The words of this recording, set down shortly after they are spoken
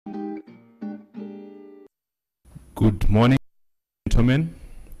Good morning, gentlemen.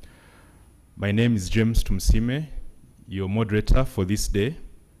 My name is James Tumsime, your moderator for this day.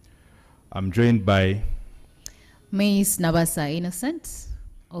 I'm joined by Miss Nabasa Innocent,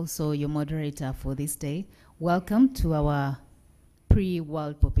 also your moderator for this day. Welcome to our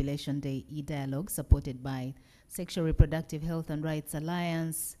pre-World Population Day e-dialogue supported by Sexual Reproductive Health and Rights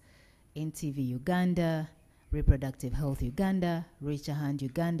Alliance, NTV Uganda, Reproductive Health Uganda, Reach a Hand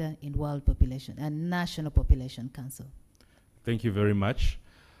Uganda, and World Population and National Population Council. Thank you very much.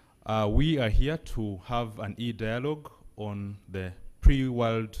 We are here to have an e-dialogue on the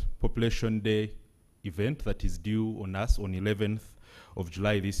pre-World Population Day event that is due on us on 11th of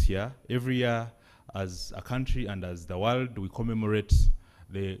July this year. Every year, as a country and as the world, we commemorate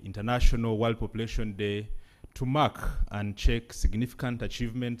the International World Population Day to mark and check significant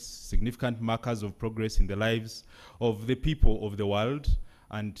achievements, significant markers of progress in the lives of the people of the world.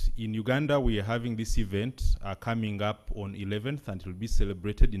 And in Uganda, we are having this event coming up on 11th, and it will be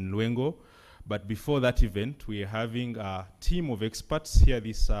celebrated in Lwengo. But before that event, we are having a team of experts here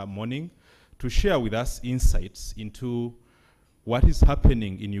this morning to share with us insights into what is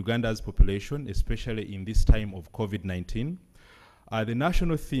happening in Uganda's population, especially in this time of COVID-19. The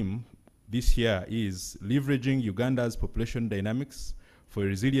national theme this year is leveraging Uganda's population dynamics for a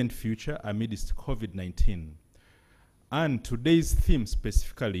resilient future amidst COVID-19. And today's theme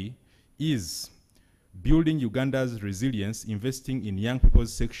specifically is building Uganda's resilience, investing in young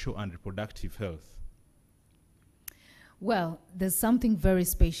people's sexual and reproductive health. Well, there's something very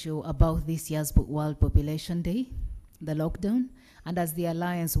special about this year's World Population Day, the lockdown. And as the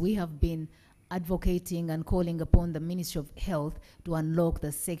Alliance, we have been advocating and calling upon the Ministry of Health to unlock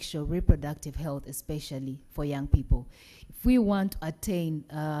the sexual reproductive health, especially for young people. If we want to attain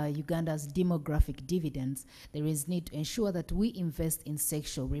Uganda's demographic dividends, there is need to ensure that we invest in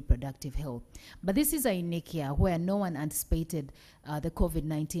sexual reproductive health. But this is a unique year where no one anticipated the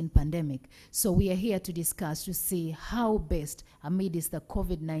COVID-19 pandemic. So we are here to discuss, to see how best, amidst the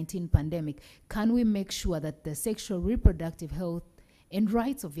COVID-19 pandemic, can we make sure that the sexual reproductive health and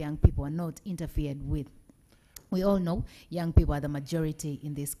rights of young people are not interfered with. We all know young people are the majority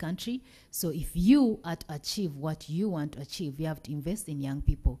in this country. So if you are to achieve what you want to achieve, you have to invest in young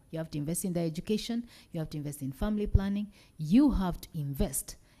people. You have to invest in their education. You have to invest in family planning. You have to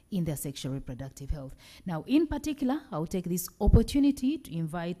invest in their sexual reproductive health. Now, in particular, I'll take this opportunity to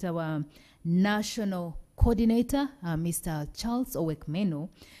invite our national coordinator, Mr. Charles Owekmeno,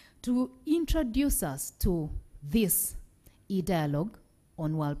 to introduce us to this e-dialogue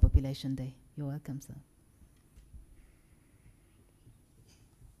on World Population Day. You're welcome, sir.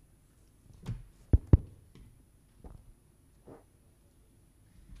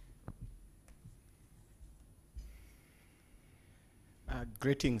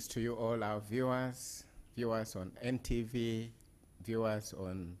 Greetings to you all, our viewers on NTV, viewers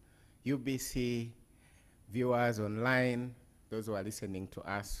on UBC, viewers online, those who are listening to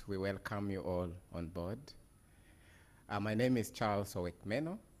us, we welcome you all on board. My name is Charles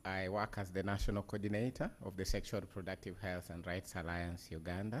Owekmeno. I work as the National Coordinator of the Sexual Reproductive Health and Rights Alliance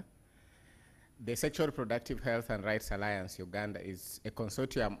Uganda. The Sexual Reproductive Health and Rights Alliance Uganda is a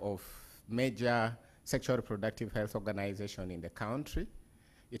consortium of major sexual reproductive health organizations in the country.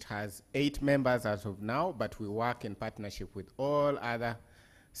 It has 8 members as of now, but we work in partnership with all other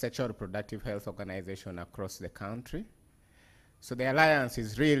sexual reproductive health organizations across the country. So the Alliance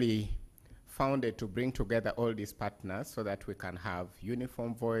is really founded to bring together all these partners so that we can have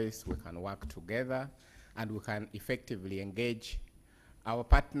uniform voice, we can work together, and we can effectively engage our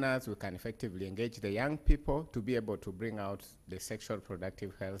partners, we can effectively engage the young people to be able to bring out the sexual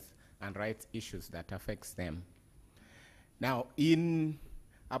reproductive health and rights issues that affects them. Now, in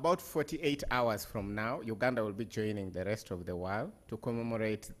about 48 hours from now, Uganda will be joining the rest of the world to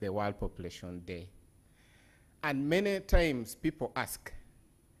commemorate the World Population Day. And many times people ask,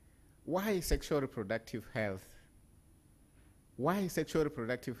 why sexual reproductive health? Why sexual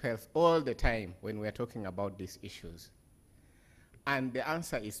reproductive health all the time when we're talking about these issues? And the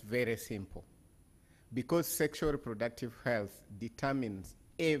answer is very simple. Because sexual reproductive health determines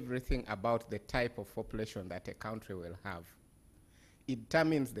everything about the type of population that a country will have. It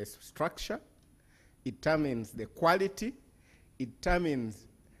determines the structure, it determines the quality, it determines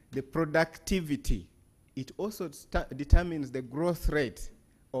the productivity. It also determines the growth rate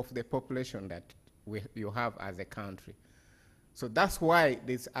of the population that you have as a country. So that's why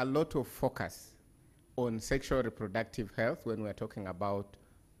there's a lot of focus on sexual reproductive health when we're talking about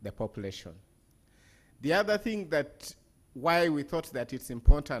the population. The other thing that why we thought that it's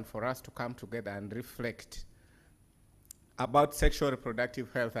important for us to come together and reflect about sexual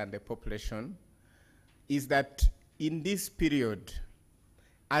reproductive health and the population is that in this period,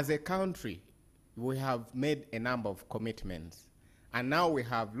 as a country, we have made a number of commitments. And now we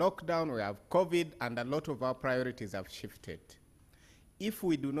have lockdown, we have COVID, and a lot of our priorities have shifted. If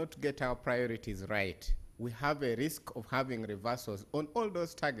we do not get our priorities right, we have a risk of having reversals on all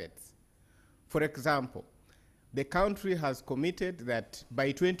those targets. For example, the country has committed that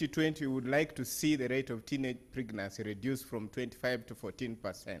by 2020 we would like to see the rate of teenage pregnancy reduced from 25 to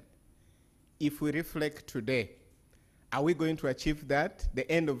 14%. If we reflect today, are we going to achieve that? The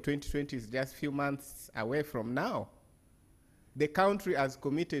end of 2020 is just a few months away from now. The country has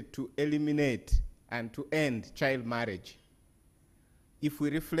committed to eliminate and to end child marriage. If we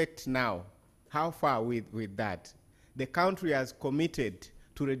reflect now, how far are we with that? The country has committed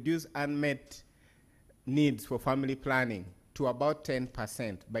to reduce unmet needs for family planning to about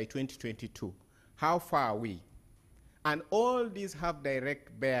 10% by 2022. How far are we? And all these have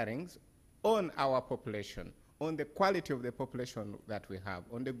direct bearings on our population, on the quality of the population that we have,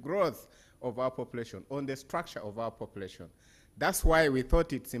 on the growth of our population, on the structure of our population. That's why we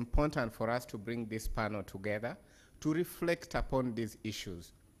thought it's important for us to bring this panel together to reflect upon these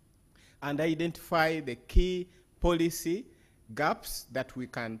issues and identify the key policy gaps that we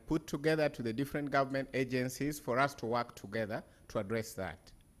can put together to the different government agencies for us to work together to address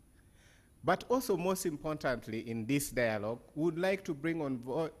that. But also, most importantly, in this dialogue, we would like to bring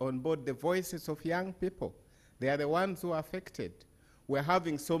on board the voices of young people. They are the ones who are affected. We're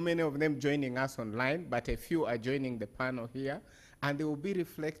having so many of them joining us online, but a few are joining the panel here, and they will be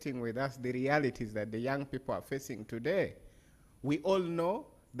reflecting with us the realities that the young people are facing today. We all know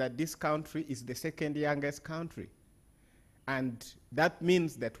that this country is the second youngest country. And that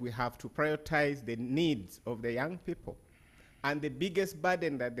means that we have to prioritize the needs of the young people. And the biggest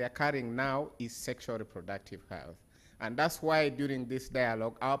burden that they're carrying now is sexual reproductive health. And that's why during this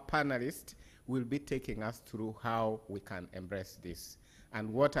dialogue, our panelists will be taking us through how we can embrace this and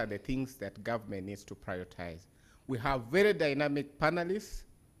what are the things that government needs to prioritize. We have very dynamic panelists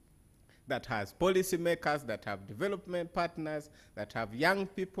that has policymakers, that have development partners, that have young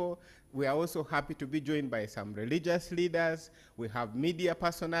people. We are also happy to be joined by some religious leaders. We have media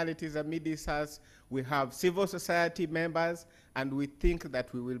personalities amidst us. We have civil society members, and we think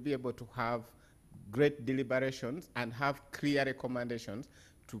that we will be able to have great deliberations and have clear recommendations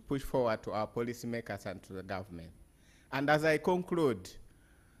to push forward to our policymakers and to the government. And as I conclude,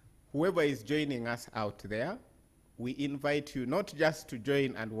 whoever is joining us out there, we invite you not just to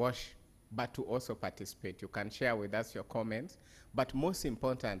join and watch, but to also participate. You can share with us your comments, but most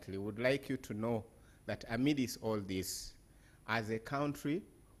importantly, we would like you to know that amidst all this, as a country,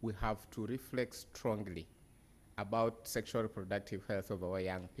 we have to reflect strongly about sexual reproductive health of our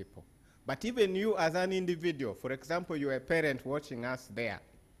young people. But even you as an individual, for example, you're a parent watching us there,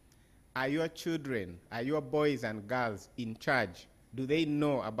 are your children, are your boys and girls in charge? Do they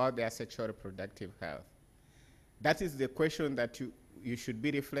know about their sexual reproductive health? That is the question that you should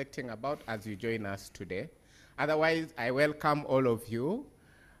be reflecting about as you join us today. Otherwise, I welcome all of you,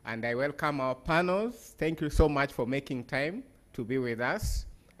 and I welcome our panels. Thank you so much for making time to be with us.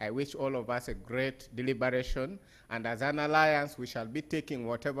 I wish all of us a great deliberation, and as an alliance, we shall be taking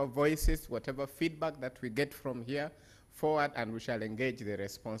whatever voices, whatever feedback that we get from here forward, and we shall engage the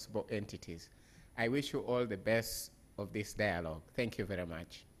responsible entities. I wish you all the best of this dialogue. Thank you very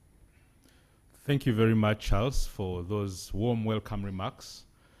much. Thank you very much, Charles, for those warm welcome remarks.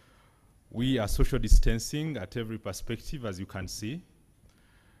 We are social distancing at every perspective, as you can see.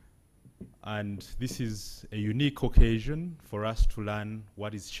 And this is a unique occasion for us to learn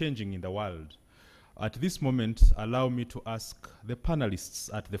what is changing in the world. At this moment, allow me to ask the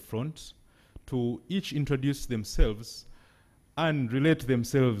panelists at the front to each introduce themselves and relate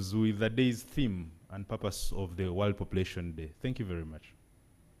themselves with the day's theme and purpose of the World Population Day. Thank you very much.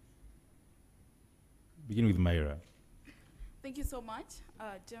 Begin with Myra. Thank you so much,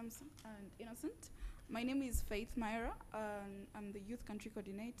 James and Innocent. My name is Faith Myra. I'm the Youth Country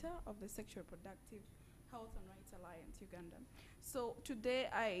Coordinator of the Sexual Reproductive Health and Rights Alliance Uganda. So today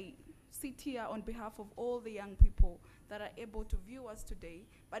I sit here on behalf of all the young people that are able to view us today,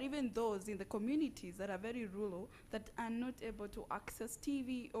 but even those in the communities that are very rural that are not able to access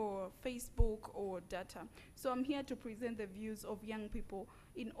TV or Facebook or data. So I'm here to present the views of young people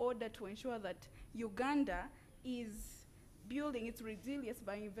in order to ensure that Uganda is building its resilience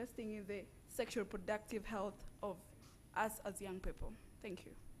by investing in the sexual reproductive health of us as young people. Thank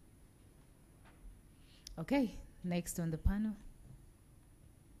you. Okay, next on the panel.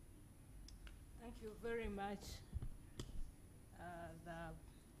 Thank you very much,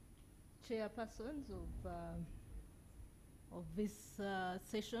 the chairpersons of this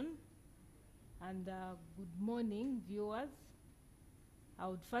session. and good morning, viewers. I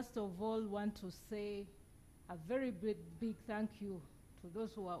would first of all want to say a very big thank you to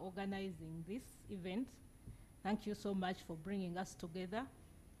those who are organizing this event. Thank you so much for bringing us together.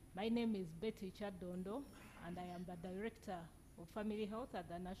 My name is Betty Chadondo, and I am the Director of Family Health at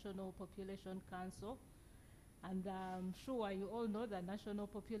the National Population Council. And I'm sure you all know the National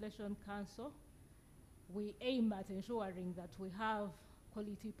Population Council. We aim at ensuring that we have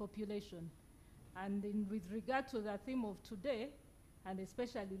quality population. And with regard to the theme of today, and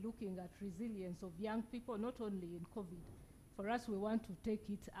especially looking at resilience of young people, not only in COVID, for us we want to take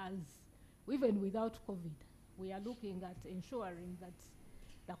it as, even without COVID, we are looking at ensuring that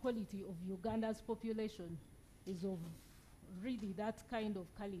the quality of Uganda's population is of really that kind of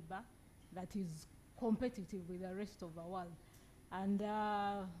caliber that is competitive with the rest of the world. And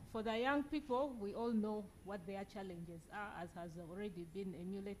for the young people, we all know what their challenges are, as has already been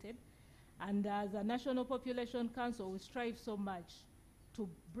emulated. And as a National Population Council, we strive so much to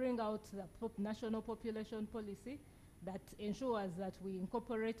bring out the national population policy that ensures that we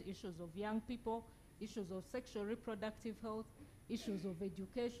incorporate issues of young people, issues of sexual reproductive health, issues of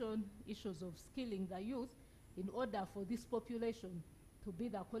education, issues of skilling the youth, in order for this population to be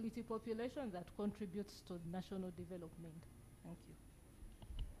the quality population that contributes to national development. Thank you.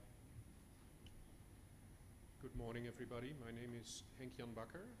 Good morning, everybody. My name is Henk-Jan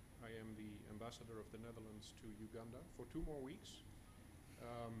Bakker. I am the ambassador of the Netherlands to Uganda for 2 more weeks.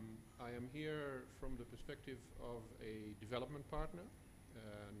 I am here from the perspective of a development partner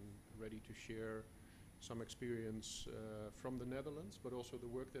and ready to share some experience from the Netherlands, but also the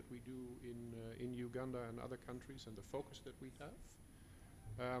work that we do in Uganda and other countries and the focus that we have.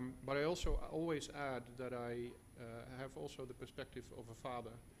 But I also always add that I have also the perspective of a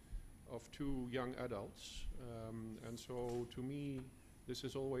father of 2 young adults. And so to me, this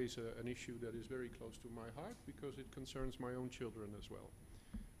is always an issue that is very close to my heart because it concerns my own children as well.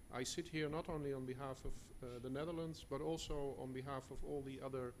 I sit here not only on behalf of the Netherlands, but also on behalf of all the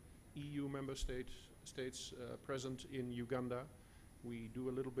other EU member states present in Uganda. We do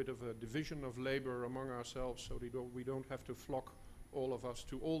a little bit of a division of labor among ourselves so we don't have to flock all of us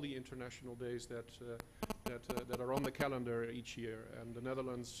to all the international days that are on the calendar each year. And the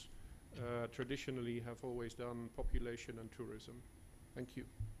Netherlands traditionally have always done population and tourism. Thank you.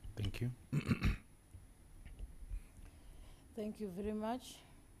 Thank you. Thank you very much.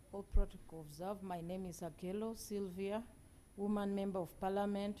 All protocol observed. My name is Akelo Sylvia, woman member of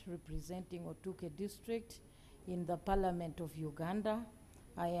parliament representing Otuke district in the parliament of Uganda.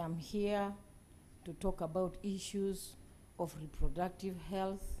 I am here to talk about issues of reproductive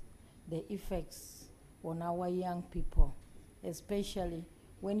health, the effects on our young people, especially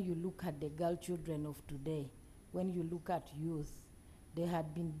when you look at the girl children of today, when you look at youth. They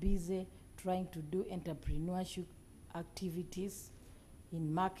had been busy trying to do entrepreneurship activities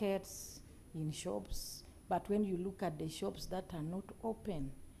in markets, in shops, but when you look at the shops that are not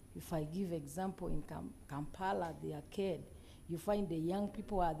open, if I give example in Kampala, the arcade, you find the young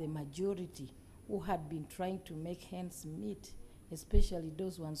people are the majority who had been trying to make ends meet, especially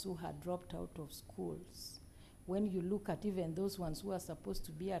those ones who had dropped out of schools. When you look at even those ones who are supposed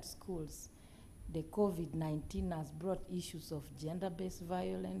to be at schools, the COVID-19 has brought issues of gender-based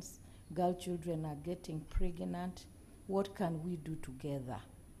violence. Girl children are getting pregnant. What can we do together?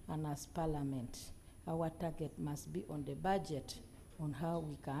 And as Parliament, our target must be on the budget on how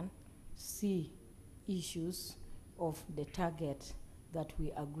we can see issues of the target that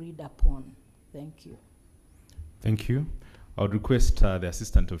we agreed upon. Thank you. Thank you. I would request the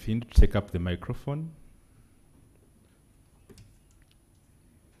Assistant of Hind to take up the microphone.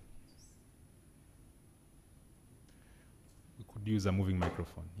 We could use a moving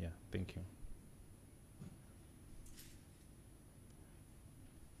microphone. Yeah, thank you.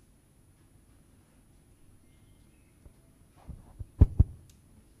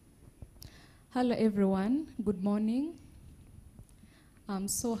 Hello everyone, good morning. I'm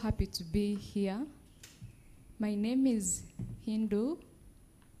so happy to be here. My name is Hindu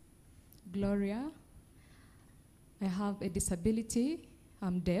Gloria. I have a disability,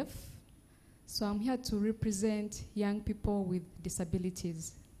 I'm deaf. So I'm here to represent young people with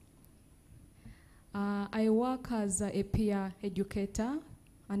disabilities. I work as a peer educator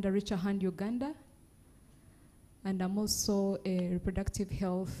under SRHR Uganda, and I'm also a reproductive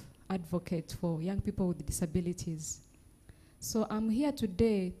health advocate for young people with disabilities. So I'm here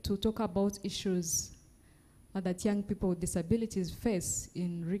today to talk about issues that young people with disabilities face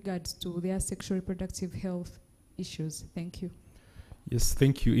in regards to their sexual reproductive health issues. Thank you. Yes,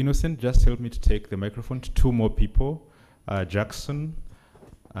 thank you. Innocent, just help me to take the microphone to 2 more people. Jackson,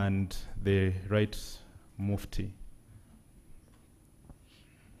 and the Right Mufti.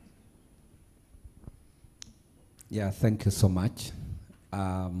 Yeah, thank you so much.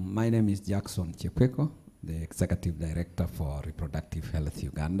 My name is Jackson Chekweko, the Executive Director for Reproductive Health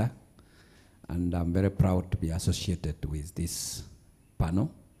Uganda, and I'm very proud to be associated with this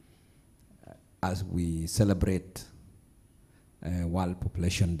panel as we celebrate World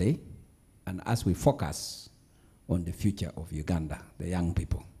Population Day and as we focus on the future of Uganda, the young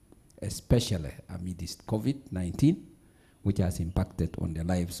people, especially amidst COVID-19, which has impacted on the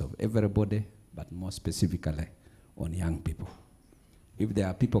lives of everybody, but more specifically on young people. If there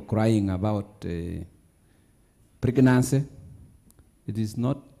are people crying about pregnancy, it is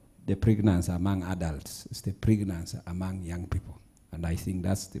not the pregnancy among adults, it's the pregnancy among young people. And I think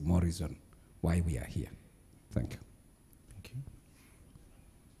that's the more reason why we are here. Thank you. Thank you.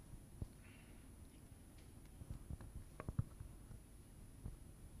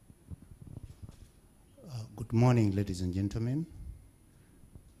 Good morning, ladies and gentlemen.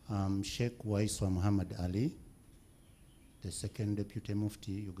 I'm Sheikh Waiswa Muhammad Ali, the second Deputy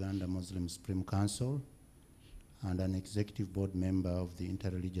Mufti, Uganda Muslim Supreme Council, and an executive board member of the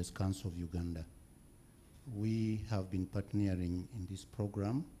Interreligious Council of Uganda. We have been partnering in this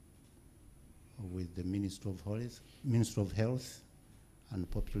program with the Minister of Health and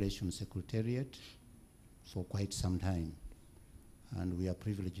Population Secretariat for quite some time, and we are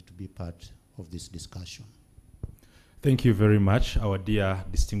privileged to be part of this discussion. Thank you very much, our dear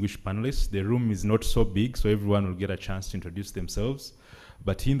distinguished panelists. The room is not so big, so everyone will get a chance to introduce themselves.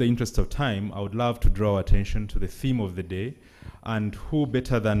 But in the interest of time, I would love to draw attention to the theme of the day. And who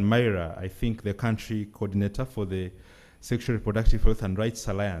better than Myra, I think the country coordinator for the Sexual Reproductive Health and Rights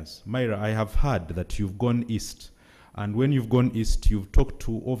Alliance. Myra, I have heard that you've gone east. And when you've gone east, you've talked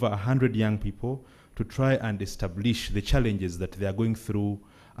to over 100 young people to try and establish the challenges that they are going through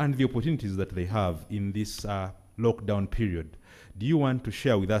and the opportunities that they have in this lockdown period. Do you want to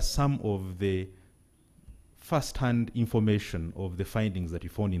share with us some of the first-hand information of the findings that you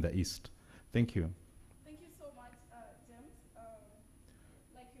found in the East? Thank you. Thank you so much, James.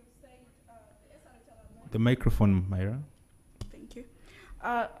 Like you've said, the SRHR Alliance. The microphone, Myra. Thank you.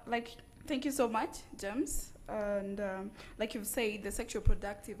 Thank you so much, James. And like you've said, the Sexual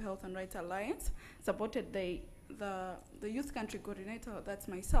Reproductive Health and Rights Alliance supported the youth country coordinator, that's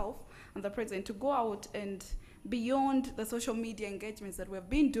myself, and the president, to go out and beyond the social media engagements that we've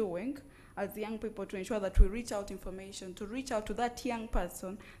been doing as young people, to ensure that we reach out information, to reach out to that young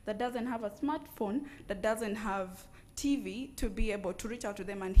person that doesn't have a smartphone, that doesn't have TV, to be able to reach out to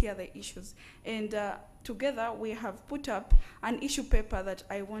them and hear their issues. And together we have put up an issue paper that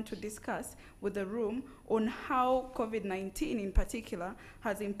I want to discuss with the room on how COVID-19 in particular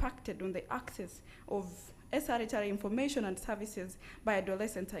has impacted on the access of SRHR information and services by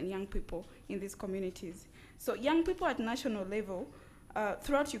adolescents and young people in these communities. So young people at national level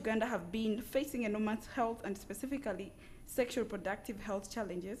throughout Uganda have been facing enormous health and specifically sexual reproductive health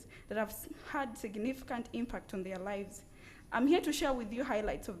challenges that have had significant impact on their lives. I'm here to share with you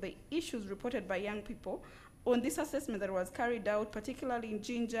highlights of the issues reported by young people on this assessment that was carried out, particularly in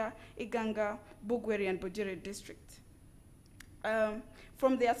Jinja, Iganga, Bugweri, and Bujiri district.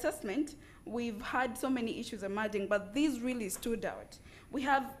 From the assessment, we've had so many issues emerging, but these really stood out. We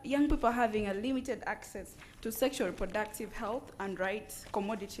have young people having a limited access to sexual reproductive health and rights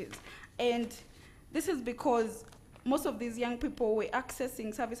commodities. And this is because most of these young people were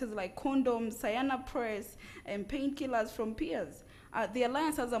accessing services like condoms, cyanopress, and painkillers from peers. The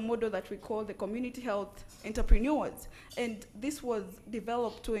Alliance has a model that we call the community health entrepreneurs. And this was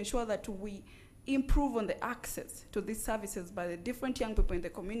developed to ensure that we improve on the access to these services by the different young people in the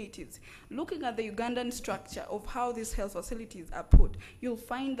communities. Looking at the Ugandan structure of how these health facilities are put, you'll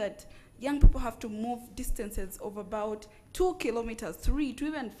find that young people have to move distances of about 2 kilometers, 3 to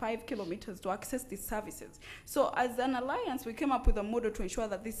even 5 kilometers to access these services. So as an alliance, we came up with a model to ensure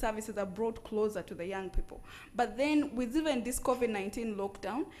that these services are brought closer to the young people. But then with even this COVID-19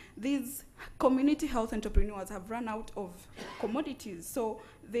 lockdown, these community health entrepreneurs have run out of commodities. So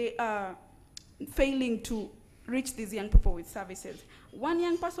they are failing to reach these young people with services. One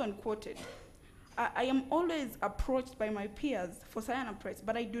young person quoted, I am always approached by my peers for cyanopress,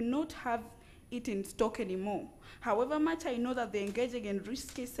 but I do not have it in stock anymore. However much I know that they're engaging in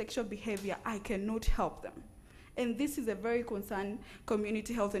risky sexual behavior, I cannot help them. And this is a very concerned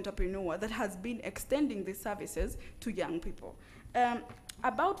community health entrepreneur that has been extending these services to young people.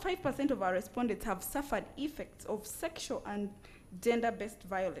 About 5% of our respondents have suffered effects of sexual and gender-based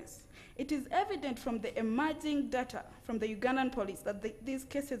violence. It is evident from the emerging data from the Ugandan police that these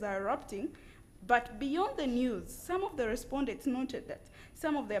cases are erupting But beyond the news, some of the respondents noted that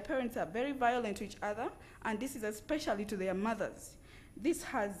some of their parents are very violent to each other, and this is especially to their mothers. This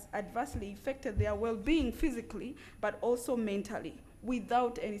has adversely affected their well-being physically, but also mentally,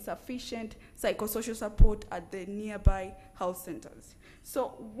 without any sufficient psychosocial support at the nearby health centers. So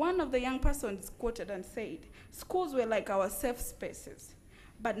one of the young persons quoted and said, "Schools were like our safe spaces,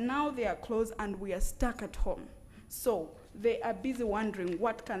 but now they are closed and we are stuck at home." So they are busy wondering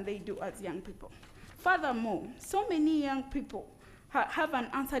what can they do as young people. Furthermore, so many young people have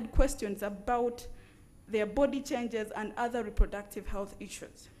unanswered questions about their body changes and other reproductive health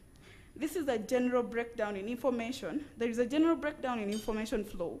issues. This is a general breakdown in information. There is a general breakdown in information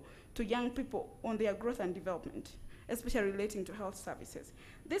flow to young people on their growth and development, especially relating to health services.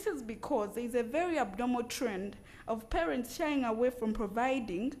 This is because there is a very abnormal trend of parents shying away from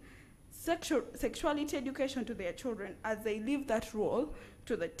providing sexuality education to their children as they leave that role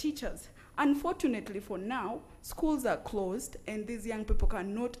to the teachers. Unfortunately for now, schools are closed and these young people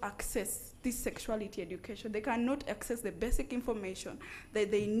cannot access this sexuality education. They cannot access the basic information that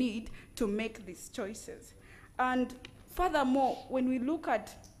they need to make these choices. And furthermore, when we look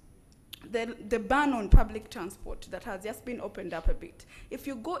at the ban on public transport that has just been opened up a bit, if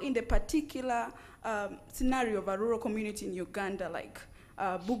you go in the particular scenario of a rural community in Uganda, like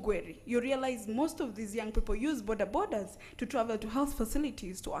Bugweri, you realize most of these young people use borders to travel to health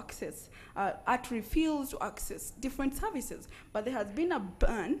facilities to access artery fields, to access different services. But there has been a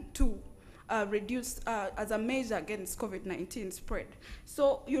ban to reduce as a measure against COVID-19 spread.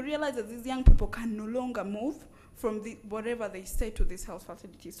 So you realize that these young people can no longer move from wherever they stay to this health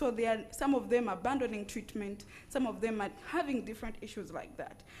facility. So some of them abandoning treatment, some of them are having different issues like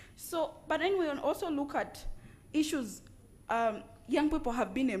that. So, but then we also look at issues. Young people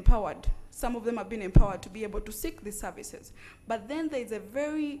have been empowered. Some of them have been empowered to be able to seek these services. But then there is a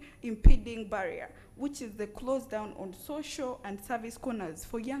very impeding barrier, which is the close down on social and service corners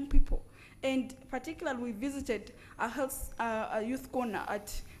for young people. And particularly, we visited a youth corner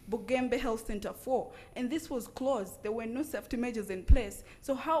at Bugembe Health Center 4, and this was closed. There were no safety measures in place.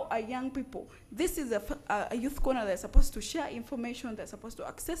 So how are young people? This is a youth corner that's supposed to share information, they're supposed to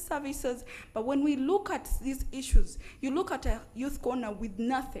access services, but when we look at these issues, you look at a youth corner with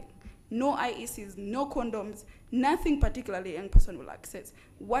nothing, no IECs, no condoms, nothing particularly a young person will access.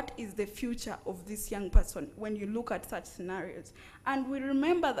 What is the future of this young person when you look at such scenarios? And we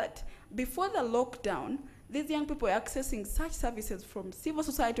remember that before the lockdown, these young people are accessing such services from civil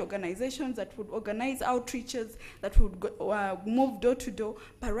society organizations that would organize outreaches, that would move door to door.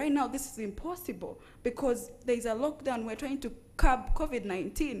 But right now, this is impossible because there is a lockdown. We're trying to curb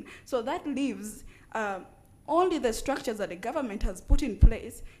COVID-19. So that leaves only the structures that the government has put in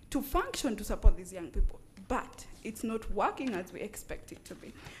place to function to support these young people. But it's not working as we expect it to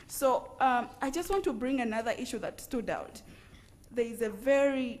be. So I just want to bring another issue that stood out. There is a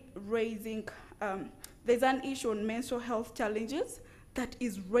very raising, there's an issue on mental health challenges that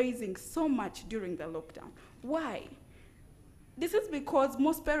is raising so much during the lockdown. Why? This is because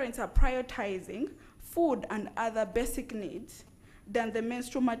most parents are prioritizing food and other basic needs than the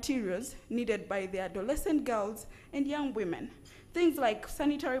menstrual materials needed by the adolescent girls and young women. Things like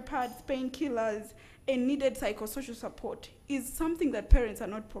sanitary pads, painkillers, and needed psychosocial support is something that parents are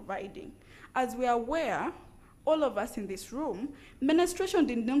not providing. As we are aware, all of us in this room, menstruation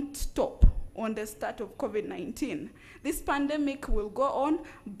did not stop on the start of COVID-19. This pandemic will go on,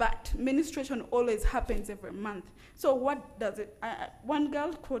 but menstruation always happens every month. So what does it, one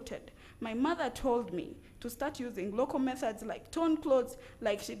girl quoted, "My mother told me to start using local methods like torn clothes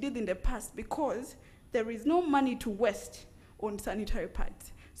like she did in the past because there is no money to waste on sanitary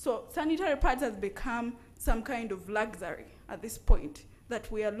pads." So sanitary pads has become some kind of luxury at this point that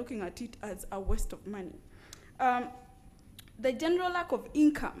we are looking at it as a waste of money. The general lack of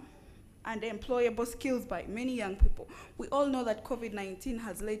income and employable skills by many young people. We all know that COVID-19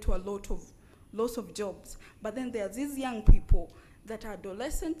 has led to a lot of loss of jobs, but then there are these young people that are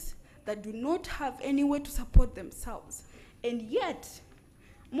adolescents that do not have any way to support themselves. And yet,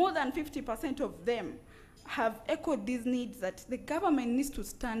 more than 50% of them have echoed these needs that the government needs to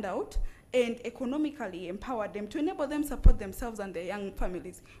stand out and economically empower them to enable them support themselves and their young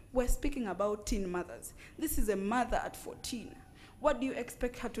families. We're speaking about teen mothers. This is a mother at 14. What do you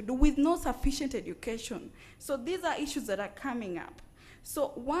expect her to do with no sufficient education? So these are issues that are coming up. So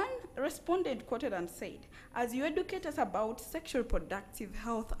one respondent quoted and said, "As you educate us about sexual reproductive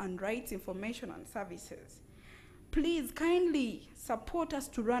health and rights information and services, please kindly support us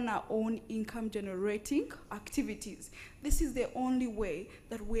to run our own income generating activities. This is the only way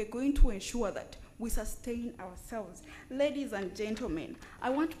that we're going to ensure that we sustain ourselves. Ladies and gentlemen, I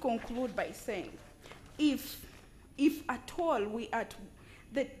want to conclude by saying, if at all we are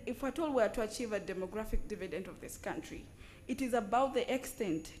to achieve a demographic dividend of this country, it is about the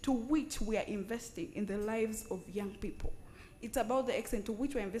extent to which we are investing in the lives of young people. It's about the extent to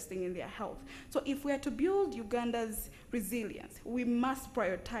which we're investing in their health. So if we are to build Uganda's resilience, we must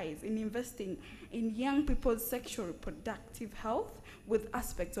prioritize in investing in young people's sexual reproductive health with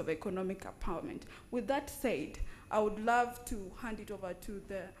aspects of economic empowerment. With that said, I would love to hand it over to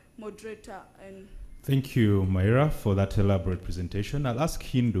the moderator. And thank you, Myra, for that elaborate presentation. I'll ask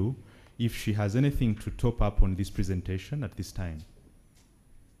Hindu if she has anything to top up on this presentation at this time.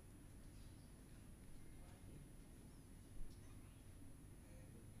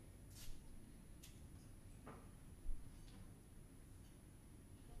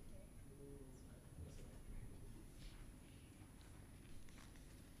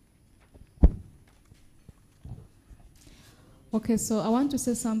 Okay, so I want to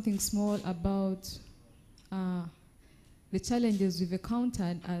say something small about the challenges we've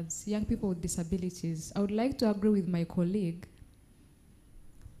encountered as young people with disabilities. I would like to agree with my colleague.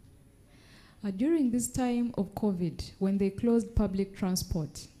 During this time of COVID, when they closed public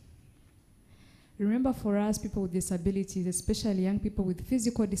transport, remember for us, people with disabilities, especially young people with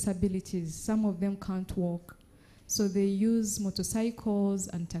physical disabilities, some of them can't walk. So they use motorcycles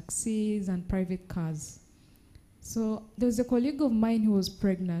and taxis and private cars. So there was a colleague of mine who was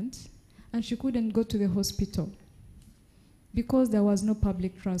pregnant, and she couldn't go to the hospital because there was no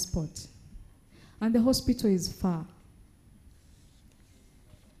public transport. And the hospital is far.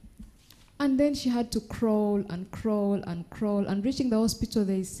 And then she had to crawl and crawl and crawl. And reaching the hospital,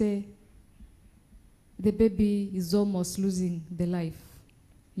 they say, the baby is almost losing the life,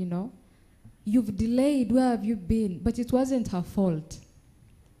 you know. You've delayed, where have you been? But it wasn't her fault.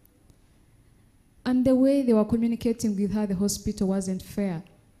 And the way they were communicating with her, the hospital, wasn't fair.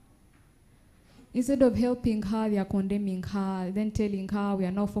 Instead of helping her, they are condemning her, then telling her, we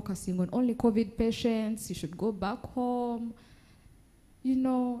are now focusing on only COVID patients, you should go back home. You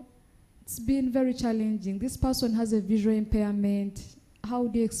know, it's been very challenging. This person has a visual impairment. How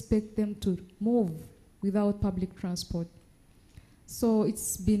do you expect them to move without public transport? So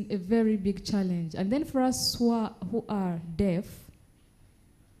it's been a very big challenge. And then for us who are deaf,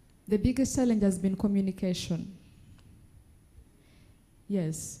 the biggest challenge has been communication.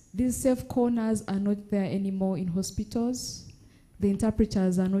 Yes, these safe corners are not there anymore in hospitals. The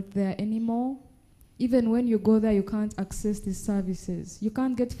interpreters are not there anymore. Even when you go there, you can't access these services. You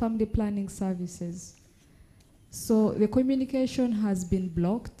can't get family planning services. So the communication has been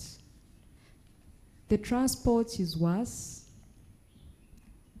blocked. The transport is worse.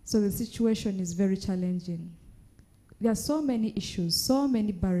 So the situation is very challenging. There are so many issues, so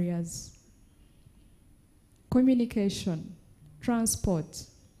many barriers. Communication, transport.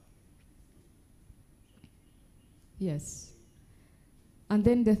 Yes. And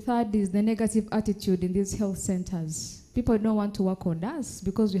then the third is the negative attitude in these health centers. People don't want to work on us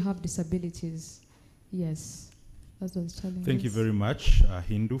because we have disabilities. Yes. That's what the challenge is. Thank you very much,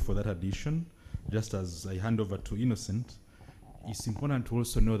 Hindu, for that addition. Just as I hand over to Innocent, it's important to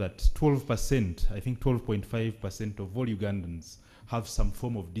also know that 12%, I think 12.5% of all Ugandans have some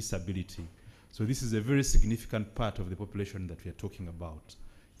form of disability. So this is a very significant part of the population that we are talking about.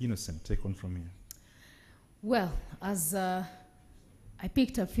 Innocent, take on from here. Well, as I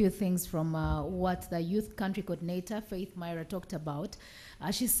picked a few things from what the Youth Country Coordinator, Faith Myra, talked about.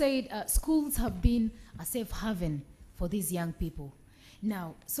 She said schools have been a safe haven for these young people.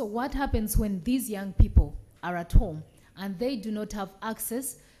 Now, so what happens when these young people are at home and they do not have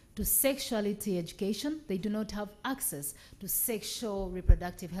access to sexuality education, they do not have access to sexual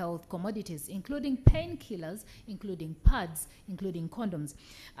reproductive health commodities, including painkillers, including pads, including condoms.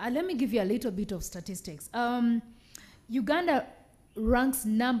 Let me give you a little bit of statistics. Uganda ranks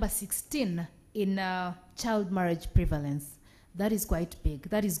number 16 in child marriage prevalence. That is quite big.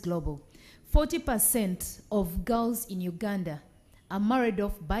 That is global. 40% of girls in Uganda are married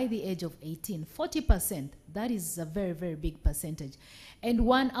off by the age of 18. 40%. That is a very, very big percentage. And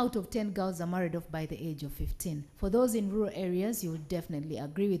 1 out of 10 girls are married off by the age of 15. For those in rural areas, you will definitely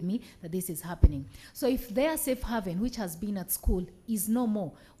agree with me that this is happening. So if their safe haven, which has been at school, is no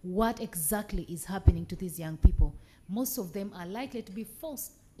more, what exactly is happening to these young people? Most of them are likely to be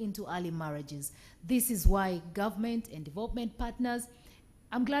forced into early marriages. This is why government and development partners,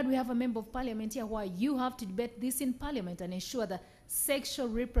 I'm glad we have a member of parliament here why you have to debate this in parliament and ensure that sexual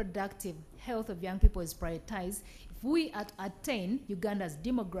reproductive health of young people is prioritized if we attain Uganda's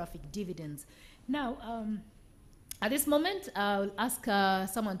demographic dividends. Now, At this moment, I'll ask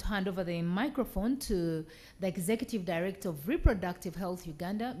someone to hand over the microphone to the Executive Director of Reproductive Health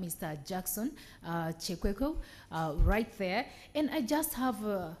Uganda, Mr. Jackson Chekweko, right there. And I just have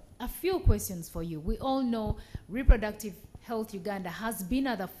a few questions for you. We all know Reproductive Health Uganda has been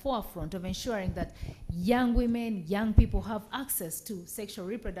at the forefront of ensuring that young women, young people have access to sexual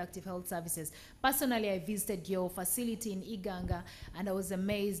reproductive health services. Personally, I visited your facility in Uganda and I was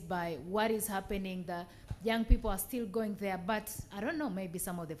amazed by what is happening. The young people are still going there, but I don't know, maybe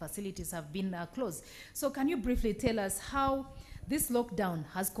some of the facilities have been closed. So can you briefly tell us how this lockdown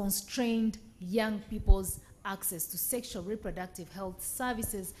has constrained young people's access to sexual reproductive health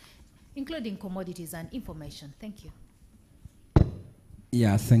services, including commodities and information? Thank you.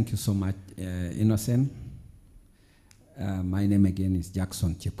 Yeah, thank you so much, Innocent. My name again is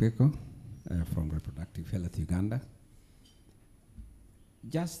Jackson Chekweko from Reproductive Health Uganda.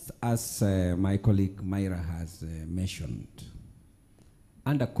 Just as my colleague Myra has mentioned,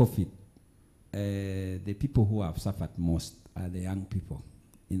 under COVID, the people who have suffered most are the young people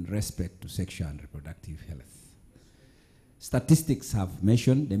in respect to sexual and reproductive health. Statistics have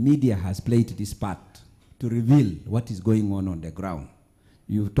mentioned, the media has played this part to reveal what is going on the ground.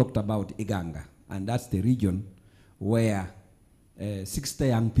 You talked about Uganda, and that's the region where 60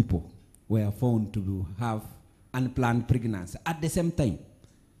 young people were found to have unplanned pregnancy at the same time.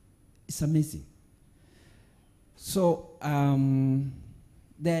 It's amazing. So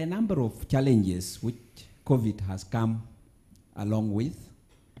there are a number of challenges which COVID has come along with.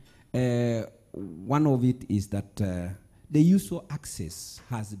 One of it is that the usual access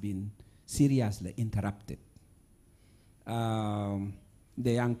has been seriously interrupted.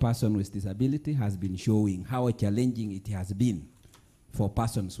 The young person with disability has been showing how challenging it has been for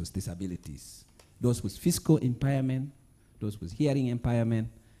persons with disabilities. Those with physical impairment, those with hearing impairment,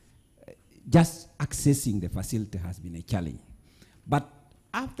 just accessing the facility has been a challenge. But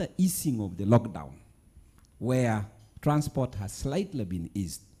after easing of the lockdown, where transport has slightly been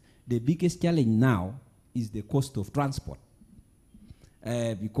eased, the biggest challenge now is the cost of transport.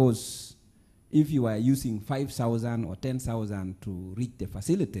 Because if you are using 5,000 or 10,000 to reach the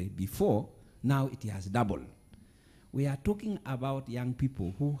facility before, now it has doubled. We are talking about young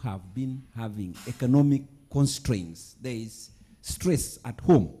people who have been having economic constraints. There is stress at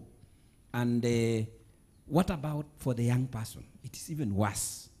home. And what about for the young person? It is even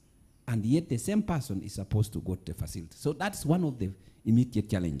worse. And yet the same person is supposed to go to the facility. So that's one of the immediate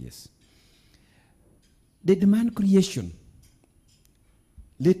challenges. The demand creation,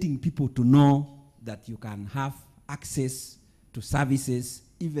 letting people to know that you can have access to services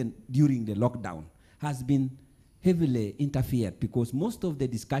even during the lockdown, has been heavily interfered because most of the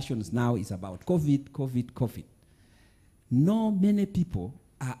discussions now is about COVID, COVID, COVID. Not many people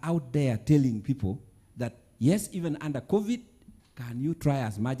are out there telling people that, yes, even under COVID, can you try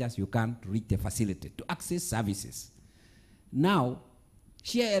as much as you can to reach the facility, to access services. Now,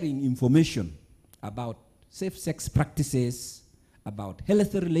 sharing information about safe sex practices, about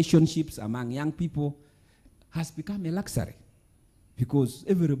healthy relationships among young people has become a luxury because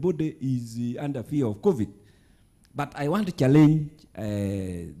everybody is under fear of COVID. But I want to challenge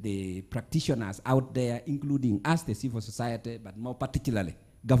the practitioners out there, including us, the civil society, but more particularly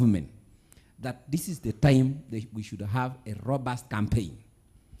government, that this is the time that we should have a robust campaign.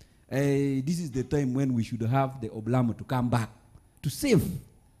 This is the time when we should have the Oblamo to come back to save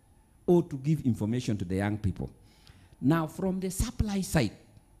or to give information to the young people. Now, from the supply side,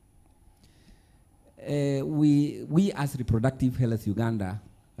 we as Reproductive Health Uganda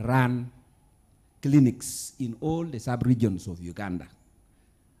run clinics in all the sub-regions of Uganda.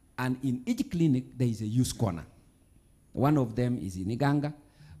 And in each clinic, there is a youth corner. One of them is in Iganga.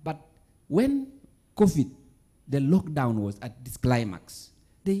 But when COVID, the lockdown was at this climax,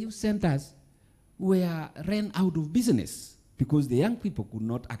 the youth centers were ran out of business because the young people could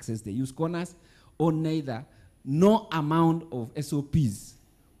not access the youth corners, or neither no amount of SOPs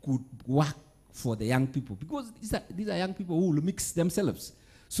could work for the young people because these are young people who will mix themselves.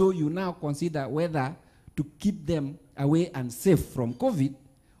 So you now consider whether to keep them away and safe from COVID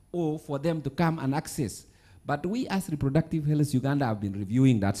or for them to come and access. But we as Reproductive Health Uganda have been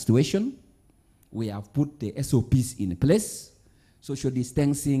reviewing that situation. We have put the SOPs in place, social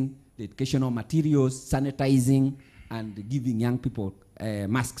distancing, the educational materials, sanitizing, and giving young people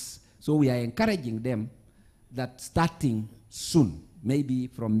masks. So we are encouraging them that starting soon, maybe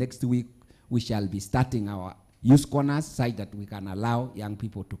from next week, we shall be starting our youth corners so that we can allow young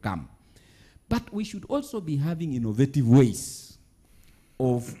people to come. But we should also be having innovative ways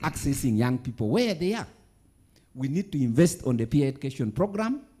of accessing young people where they are. We need to invest on the peer education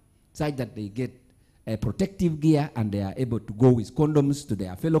program so that they get protective gear, and they are able to go with condoms to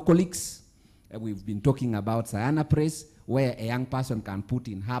their fellow colleagues. We've been talking about Sayana Press, where a young person can put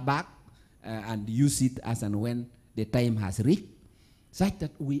in her bag and use it as and when the time has reached, such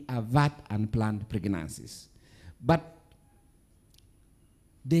that we avert unplanned pregnancies. But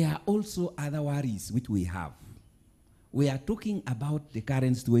there are also other worries which we have. We are talking about the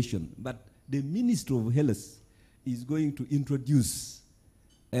current situation, but the Ministry of Health is going to introduce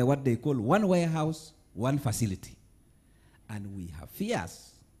what they call one warehouse, one facility. And we have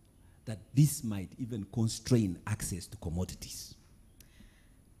fears that this might even constrain access to commodities.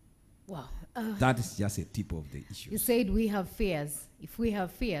 Wow. That is just a tip of the issue. You said we have fears. If we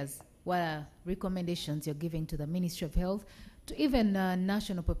have fears, what are recommendations you're giving to the Ministry of Health, to even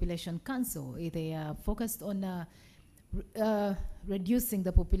National Population Council? They are focused on reducing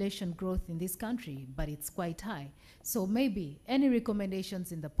the population growth in this country, but it's quite high. So maybe any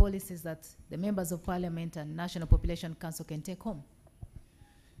recommendations in the policies that the members of Parliament and National Population Council can take home?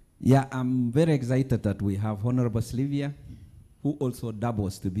 Yeah, I'm very excited that we have Honorable Sylvia, who also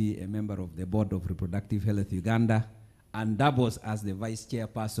doubles to be a member of the Board of Reproductive Health Uganda, and doubles as the vice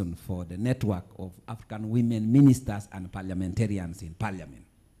chairperson for the network of African women ministers and parliamentarians in Parliament.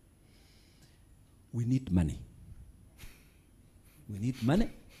 We need money. We need money,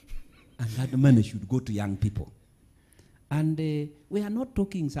 and that money should go to young people. And we are not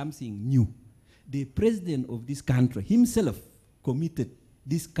talking something new. The president of this country himself committed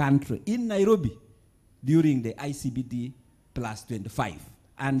this country in Nairobi during the ICBD plus 25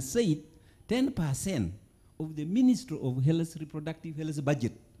 and said 10% of the Ministry of Health reproductive health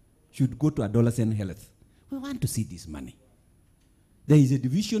budget should go to adolescent health. We want to see this money. There is a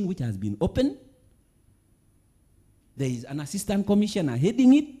division which has been opened. There is an assistant commissioner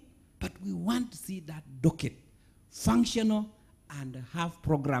heading it, but we want to see that docket functional and have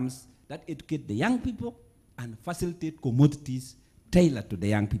programs that educate the young people and facilitate commodities tailored to the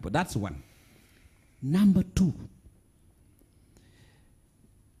young people. That's one. Number two,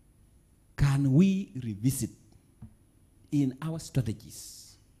 can we revisit in our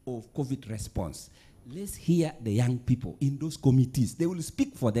strategies of COVID response? Let's hear the young people in those committees. They will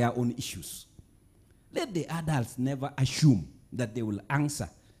speak for their own issues. Let the adults never assume that they will answer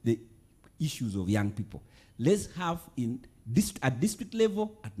the issues of young people. Let's have at district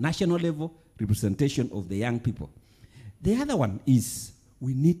level, at national level, representation of the young people. The other one is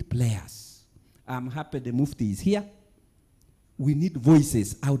we need players. I'm happy the Mufti is here. We need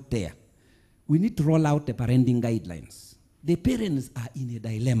voices out there. We need to roll out the parenting guidelines. The parents are in a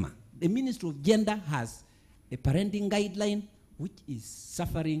dilemma. The Ministry of Gender has a parenting guideline which is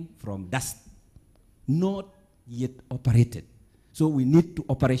suffering from dust, not yet operated. So we need to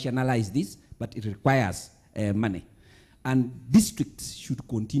operationalize this, but it requires money. And districts should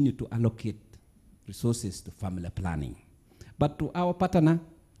continue to allocate resources to family planning. But to our partner,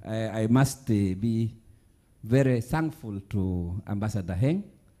 I must be very thankful to Ambassador Heng.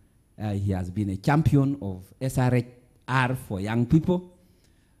 He has been a champion of SRHR for young people.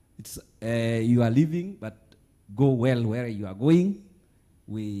 It's, you are leaving, but go well where you are going.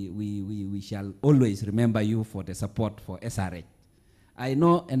 We shall always remember you for the support for SRH. I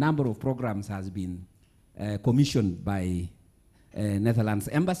know a number of programs has been commissioned by Netherlands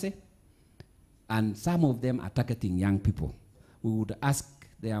Embassy, and some of them are targeting young people. We would ask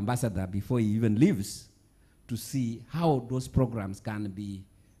the ambassador before he even leaves to see how those programs can be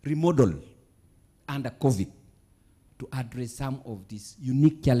remodeled under COVID to address some of these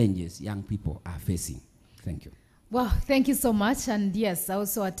unique challenges young people are facing. Thank you. Well, thank you so much. And yes,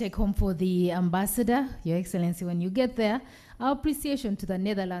 also a take home for the ambassador, Your Excellency, when you get there. Our appreciation to the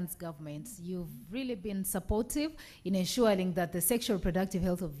Netherlands government. You've really been supportive in ensuring that the sexual reproductive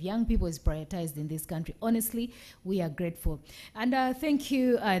health of young people is prioritized in this country. Honestly, we are grateful. And thank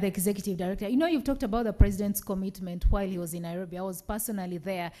you, the Executive Director. You know, you've talked about the President's commitment while he was in Nairobi. I was personally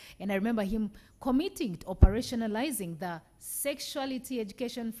there, and I remember him committing to operationalizing the sexuality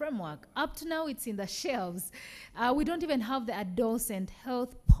education framework. Up to now, it's in the shelves. We don't even have the adolescent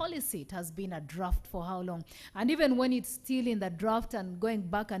health policy. It has been a draft for how long? And even when it's still in the draft and going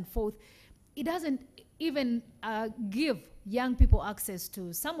back and forth, it doesn't even give young people access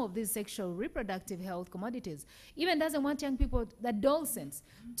to some of these sexual reproductive health commodities. Even doesn't want young people, the adolescents,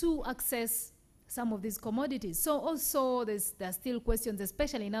 to access some of these commodities. So also there's still questions,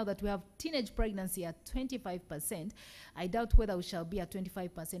 especially now that we have teenage pregnancy at 25%. I doubt whether we shall be at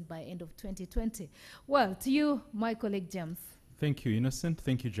 25% by end of 2020. Well, to you, my colleague James. Thank you, Innocent.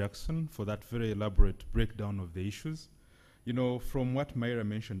 Thank you, Jackson, for that very elaborate breakdown of the issues. You know, from what Myra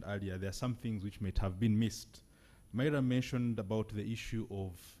mentioned earlier, there are some things which might have been missed. Myra mentioned about the issue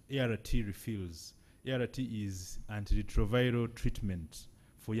of ART refills ART is antiretroviral treatment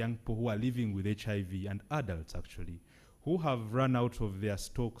for young people who are living with HIV and adults actually, who have run out of their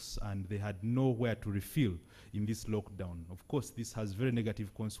stocks and they had nowhere to refill in this lockdown. Of course, this has very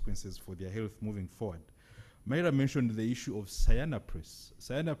negative consequences for their health moving forward. Myra mentioned the issue of cyanopress.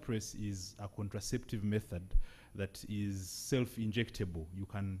 Cyanopress is a contraceptive method that is self-injectable. You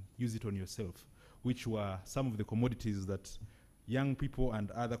can use it on yourself, which were some of the commodities that young people and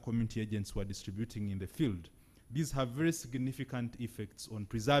other community agents were distributing in the field. These have very significant effects on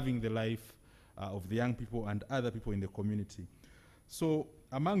preserving the life of the young people and other people in the community. So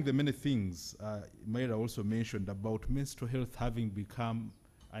among the many things, Myra also mentioned about menstrual health having become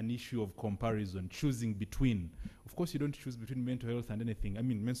an issue of comparison, choosing between. Of course, you don't choose between mental health and anything. I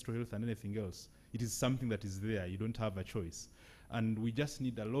mean, menstrual health and anything else. It is something that is there. You don't have a choice. And we just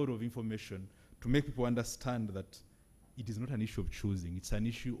need a lot of information to make people understand that it is not an issue of choosing. It's an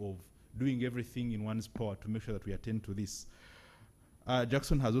issue of doing everything in one's power to make sure that we attend to this.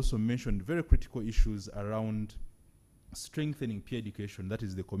 Jackson has also mentioned very critical issues around strengthening peer education, that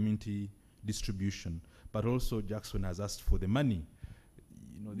is the community distribution. But also Jackson has asked for the money.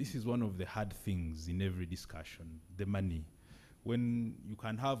 You know, this is one of the hard things in every discussion, the money. When you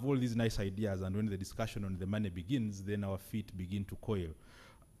can have all these nice ideas and when the discussion on the money begins, then our feet begin to coil.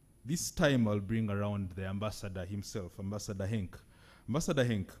 This time I'll bring around the ambassador himself, Ambassador Henk. Ambassador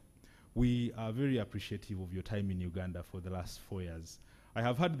Henk, we are very appreciative of your time in Uganda for the last 4 years. I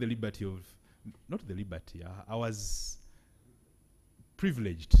have had the liberty of, not the liberty, I was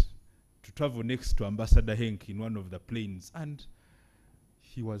privileged to travel next to Ambassador Henk in one of the planes, and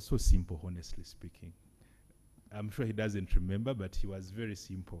he was so simple, honestly speaking. I'm sure he doesn't remember, but he was very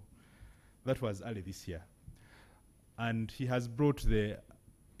simple. That was early this year. And he has brought the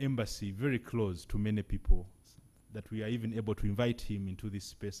embassy very close to many people that we are even able to invite him into this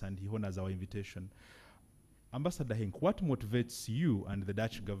space, and he honors our invitation. Ambassador Henk, what motivates you and the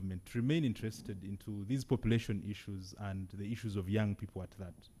Dutch government to remain interested into these population issues and the issues of young people at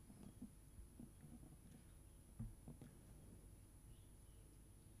that?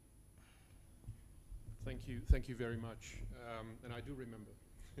 Thank you very much. And I do remember.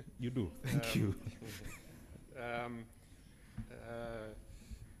 You do, thank you.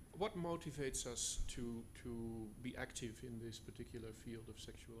 What motivates us to be active in this particular field of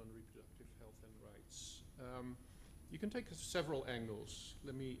sexual and reproductive health and rights? You can take several angles.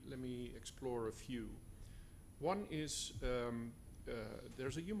 Let me explore a few. One is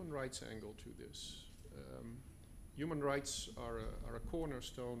there's a human rights angle to this. Human rights are a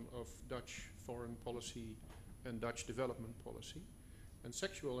cornerstone of Dutch foreign policy and Dutch development policy, and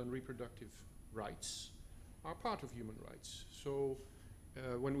sexual and reproductive rights are part of human rights. So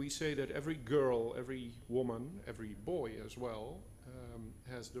when we say that every girl, every woman, every boy as well,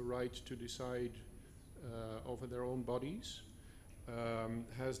 has the right to decide over their own bodies,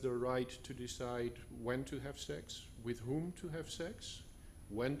 has the right to decide when to have sex, with whom to have sex,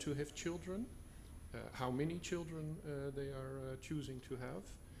 when to have children, how many children they are choosing to have.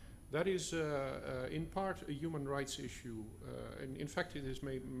 That is in part a human rights issue, and in fact it is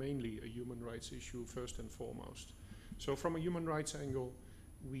mainly a human rights issue first and foremost. So from a human rights angle,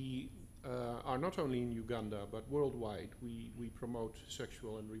 we are not only in Uganda but worldwide, we promote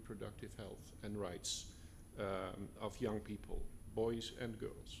sexual and reproductive health and rights of young people, boys and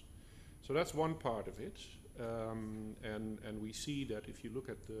girls. So that's one part of it. And we see that if you look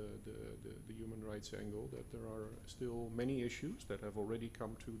at the human rights angle, that there are still many issues that have already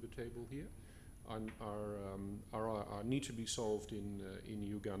come to the table here and are need to be solved in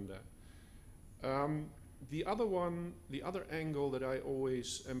Uganda. The other angle that I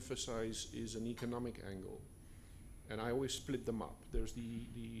always emphasize is an economic angle, and I always split them up. There's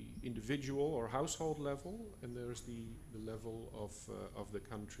the individual or household level, and there's the level of the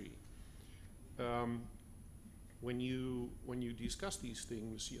country. When you discuss these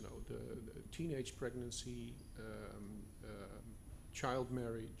things, you know, the teenage pregnancy, child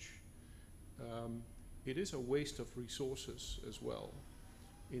marriage, it is a waste of resources as well,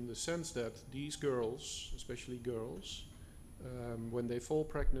 in the sense that these girls, especially girls, when they fall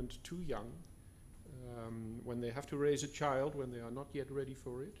pregnant too young, when they have to raise a child when they are not yet ready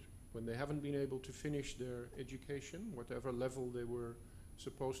for it, when they haven't been able to finish their education, whatever level they were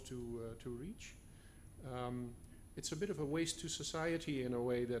supposed to reach, it's a bit of a waste to society in a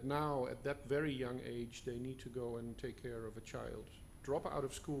way that now at that very young age they need to go and take care of a child, drop out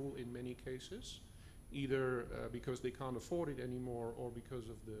of school in many cases, either because they can't afford it anymore or because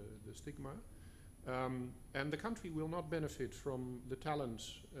of the stigma. And the country will not benefit from the talent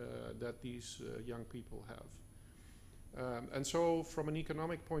that these young people have. And so from an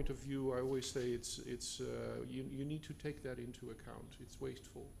economic point of view, I always say you need to take that into account. It's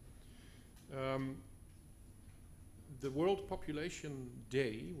wasteful. The World Population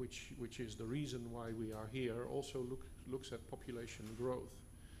Day, which is the reason why we are here, also looks at population growth.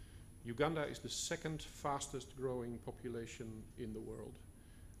 Uganda is the second fastest growing population in the world.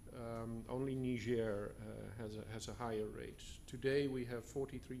 Only Niger has a higher rate. Today we have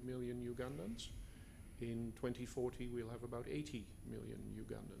 43 million Ugandans. In 2040 we'll have about 80 million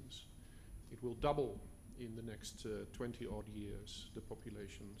Ugandans. It will double in the next 20 odd years, the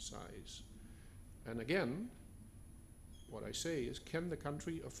population size. And again, what I say is, can the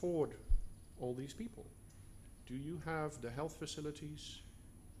country afford all these people? Do you have the health facilities?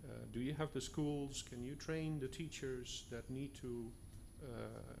 Do you have the schools? Can you train the teachers that you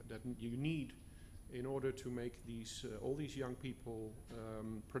need in order to make these all these young people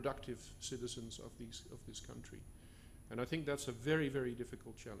productive citizens of this country? And I think that's a very, very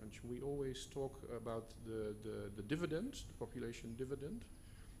difficult challenge. We always talk about the dividend, the population dividend,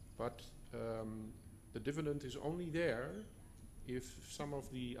 but the dividend is only there if some of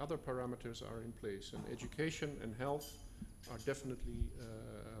the other parameters are in place, and education and health are definitely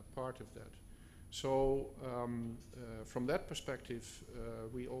part of that. So from that perspective,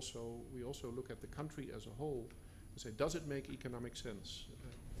 we also look at the country as a whole and say, does it make economic sense?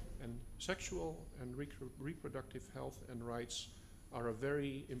 And sexual and reproductive health and rights are a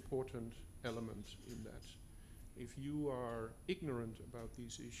very important element in that. If you are ignorant about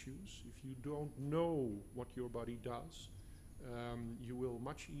these issues, if you don't know what your body does, you will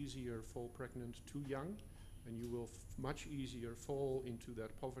much easier fall pregnant too young, and you will much easier fall into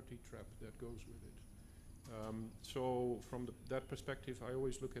that poverty trap that goes with it. So from that perspective, I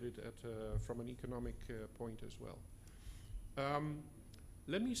always look at it from an economic point as well.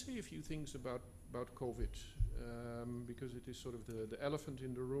 Let me say a few things about COVID, because it is sort of the elephant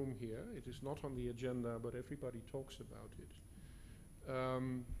in the room here. It is not on the agenda, but everybody talks about it.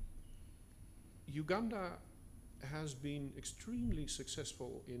 Uganda has been extremely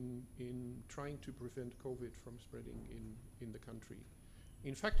successful in trying to prevent COVID from spreading in the country.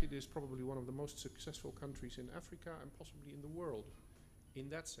 In fact, it is probably one of the most successful countries in Africa and possibly in the world in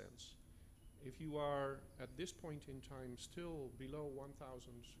that sense. If you are at this point in time still below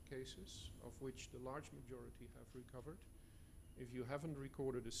 1,000 cases, of which the large majority have recovered, if you haven't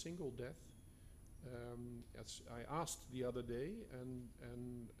recorded a single death, as I asked the other day,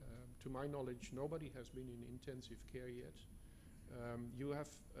 and to my knowledge, nobody has been in intensive care yet.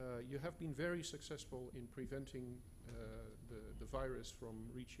 You have been very successful in preventing the virus from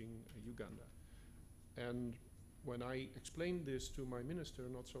reaching Uganda. And when I explained this to my minister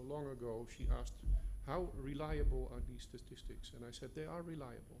not so long ago, she asked, how reliable are these statistics? And I said, they are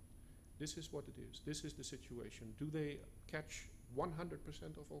reliable. This is what it is. This is the situation. Do they catch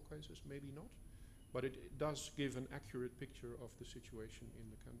 100% of all cases? Maybe not. But it does give an accurate picture of the situation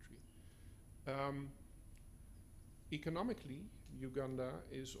in the country. Economically, Uganda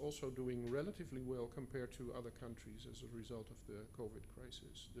is also doing relatively well compared to other countries as a result of the COVID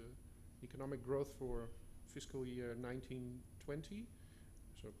crisis. The economic growth for fiscal year 1920,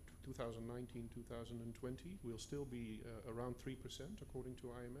 so 2019-2020, will still be around 3% according to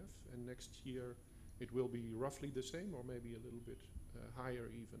IMF, and next year it will be roughly the same or maybe a little bit higher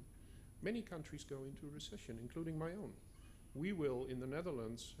even. Many countries go into recession, including my own. We will, in the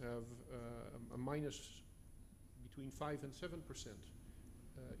Netherlands, have a minus between 5 and 7%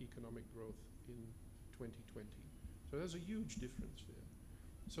 economic growth in 2020. So there's a huge difference there.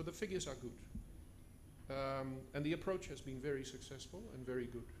 So the figures are good. And the approach has been very successful and very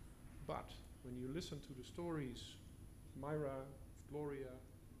good. But when you listen to the stories, Myra, Gloria,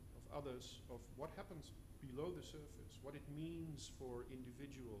 of others, of what happens below the surface, what it means for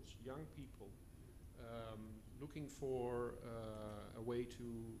individuals, young people, looking for a way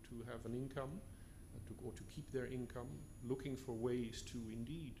to have an income, or to keep their income, looking for ways to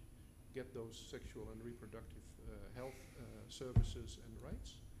indeed get those sexual and reproductive health services and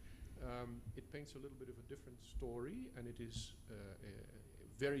rights. It paints a little bit of a different story, and it is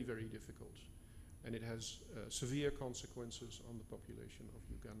very, very difficult. And it has severe consequences on the population of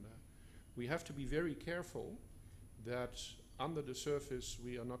Uganda. We have to be very careful that under the surface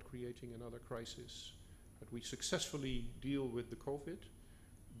we are not creating another crisis, that we successfully deal with the COVID,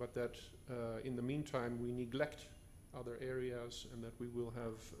 but that in the meantime we neglect other areas and that we will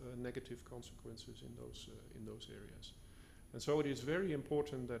have negative consequences in those areas. And so it is very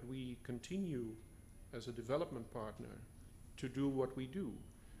important that we continue as a development partner to do what we do.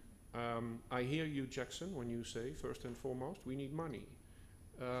 I hear you, Jackson, when you say, first and foremost, we need money.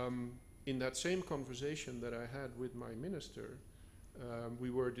 In that same conversation that I had with my minister, we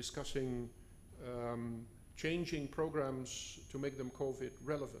were discussing changing programs to make them COVID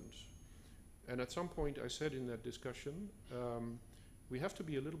relevant. And at some point I said in that discussion, we have to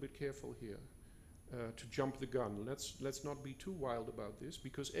be a little bit careful here to jump the gun. Let's not be too wild about this,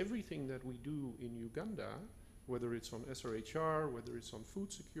 because everything that we do in Uganda, whether it's on SRHR, whether it's on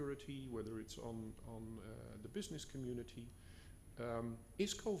food security, whether it's on the business community,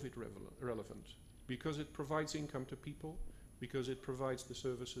 is COVID relevant, because it provides income to people, because it provides the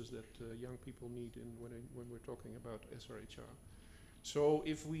services that young people need when we're talking about SRHR. So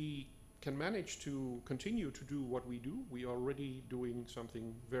if we can manage to continue to do what we do, we are already doing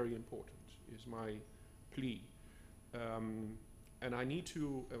something very important, is my plea. And I need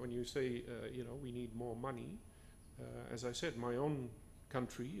to, when you say, we need more money, as I said, my own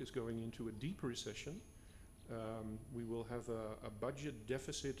country is going into a deep recession. We will have a budget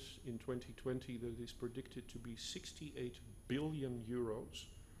deficit in 2020 that is predicted to be 68 billion euros.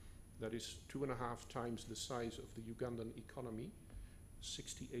 That is 2.5 times the size of the Ugandan economy.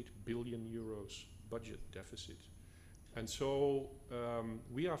 68 billion euros budget deficit. And so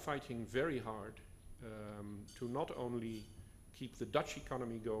we are fighting very hard to not only keep the Dutch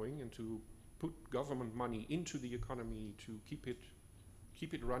economy going and to put government money into the economy to keep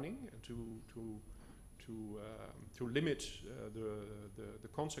it running and to limit the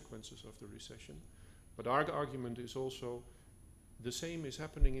consequences of the recession. But our argument is also the same is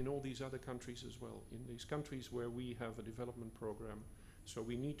happening in all these other countries as well, in these countries where we have a development program. So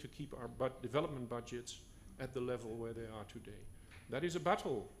we need to keep our development budgets at the level where they are today. That is a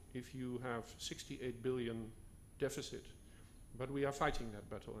battle if you have 68 billion deficit, but we are fighting that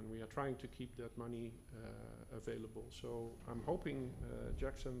battle and we are trying to keep that money available. So I'm hoping,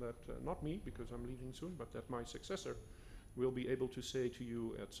 Jackson, that not me, because I'm leaving soon, but that my successor will be able to say to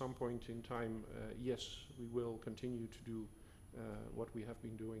you at some point in time, yes, we will continue to do what we have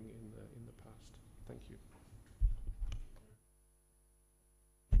been doing in the past. Thank you.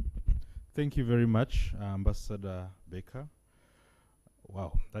 Thank you very much, Ambassador Baker.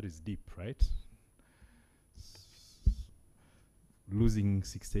 Wow, that is deep, right? Losing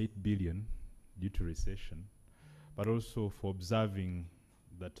 68 billion due to recession, but also for observing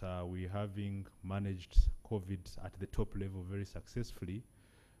that we're having managed COVID at the top level very successfully,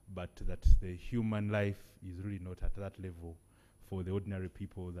 but that the human life is really not at that level for the ordinary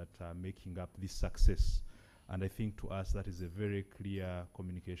people that are making up this success. And I think to us that is a very clear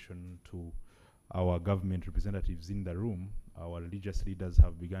communication to our government representatives in the room. Our religious leaders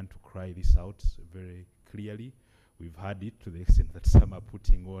have begun to cry this out very clearly. We've heard it to the extent that some are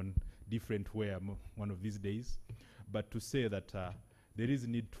putting on different wear one of these days. But to say that there is a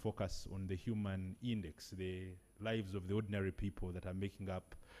need to focus on the human index, the lives of the ordinary people that are making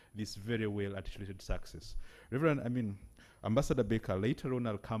up this very well articulated success. Ambassador Baker, later on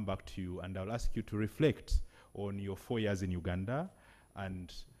I'll come back to you and I'll ask you to reflect on your 4 years in Uganda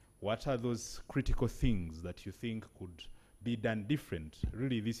and what are those critical things that you think could be done different.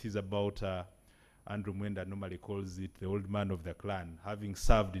 Really, this is about, Andrew Mwenda normally calls it the old man of the clan, having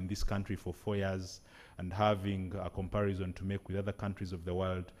served in this country for 4 years and having a comparison to make with other countries of the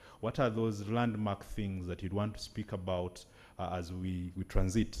world. What are those landmark things that you'd want to speak about as we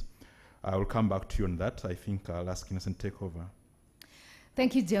transit? I will come back to you on that. I think I'll ask Innocent to take over.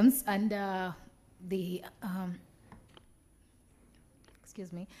 Thank you, James. And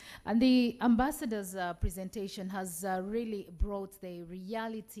the ambassador's presentation has really brought the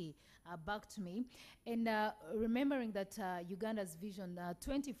reality back to me. And remembering that Uganda's Vision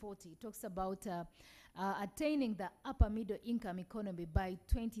 2040 talks about attaining the upper middle income economy by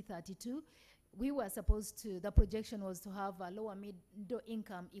 2032. We were supposed to, the projection was to have a lower middle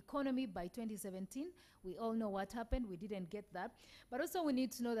income economy by 2017. We all know what happened. We didn't get that. But also we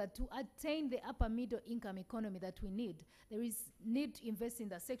need to know that to attain the upper middle income economy that we need, there is need to invest in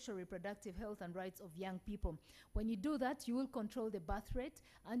the sexual reproductive health and rights of young people. When you do that, you will control the birth rate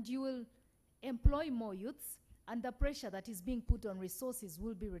and you will employ more youths, and the pressure that is being put on resources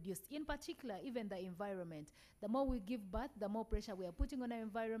will be reduced. In particular, even the environment. The more we give birth, the more pressure we are putting on our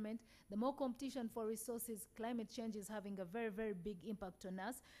environment, the more competition for resources. Climate change is having a very, very big impact on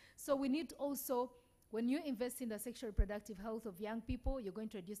us. So we need also, when you invest in the sexual reproductive health of young people, you're going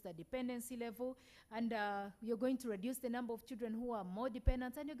to reduce the dependency level, and you're going to reduce the number of children who are more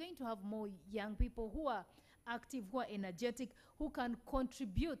dependent, and you're going to have more young people who are active, who are energetic, who can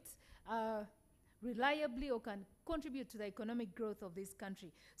contribute reliably or can contribute to the economic growth of this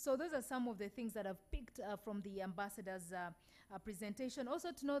country. So those are some of the things that I've picked from the ambassador's presentation.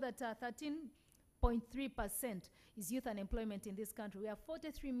 Also to know that 13 5.3% is youth unemployment in this country. We have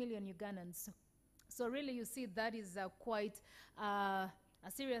 43 million Ugandans. So really you see that is quite a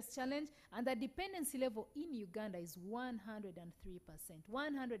serious challenge, and the dependency level in Uganda is 103%.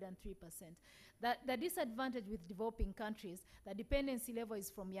 103%. The disadvantage with developing countries, the dependency level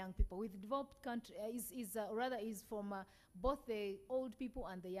is from young people. With developed country is from both the old people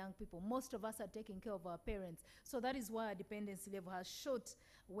and the young people. Most of us are taking care of our parents, so that is why our dependency level has shot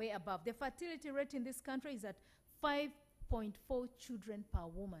way above. The fertility rate in this country is at 5.4 children per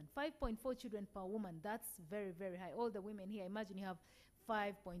woman. 5.4 children per woman. That's very, very high. All the women here, imagine you have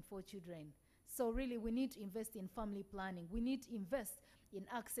 5.4 children. So really we need to invest in family planning. We need to invest in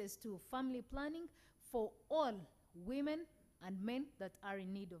access to family planning for all women and men that are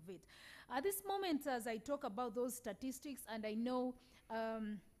in need of it. At this moment, as I talk about those statistics, and I know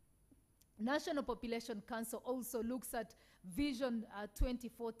National Population Council also looks at Vision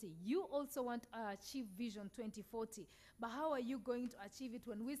 2040. You also want to achieve Vision 2040, but how are you going to achieve it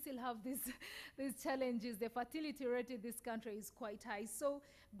when we still have these challenges? The fertility rate in this country is quite high. So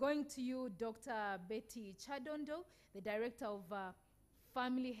going to you, Dr. Betty Chadondo, the Director of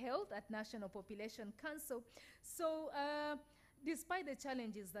Family Health at National Population Council. So despite the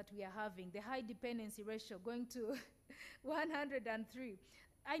challenges that we are having, the high dependency ratio going to 103,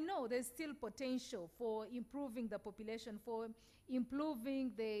 I know there's still potential for improving the population, for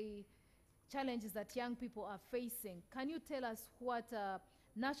improving the challenges that young people are facing. Can you tell us what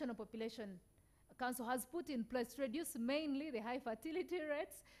National Population Council has put in place to reduce mainly the high fertility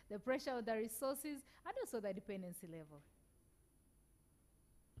rates, the pressure on the resources, and also the dependency level?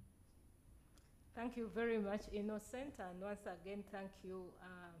 Thank you very much, Innocent, and once again, thank you,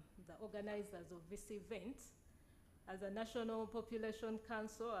 the organizers of this event. As a National Population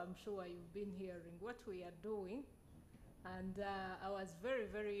Council, I'm sure you've been hearing what we are doing, and I was very,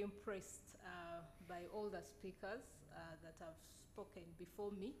 very impressed by all the speakers that have spoken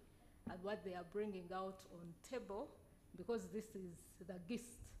before me and what they are bringing out on table, because this is the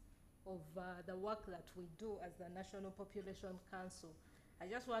gist of the work that we do as the National Population Council. I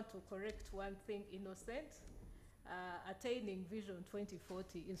just want to correct one thing, Innocent. Attaining Vision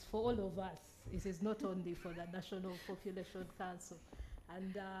 2040 is for all of us. It is not only for the National Population Council.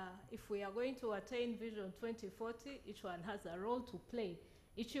 And if we are going to attain Vision 2040, each one has a role to play.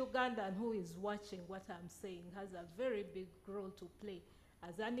 Each Ugandan who is watching what I'm saying has a very big role to play.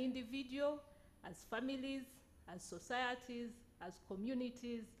 As an individual, as families, as societies, as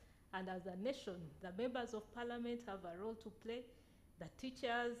communities, and as a nation, the members of parliament have a role to play. The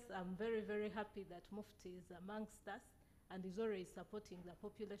teachers, I'm very, very happy that Mufti is amongst us and is already supporting the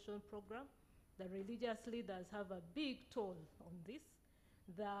population program. The religious leaders have a big toll on this.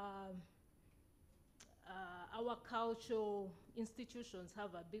 Our cultural institutions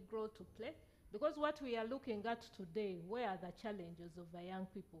have a big role to play, because what we are looking at today, where are the challenges of the young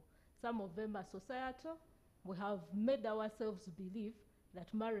people? Some of them are societal. We have made ourselves believe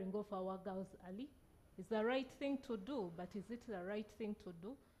that marrying off our girls early is the right thing to do, but is it the right thing to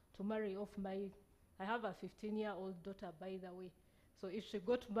do, to marry off I have a 15-year-old daughter, by the way, so if she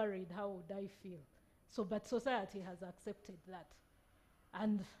got married, how would I feel? So, but society has accepted that.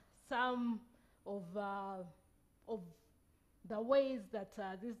 And some of the ways that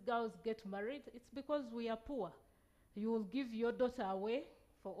these girls get married, it's because we are poor. You will give your daughter away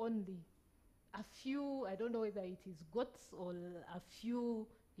for only a few, I don't know whether it is goats or a few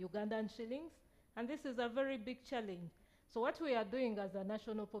Ugandan shillings, and this is a very big challenge. So what we are doing as a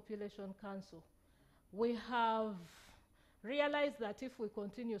National Population Council, we have realized that if we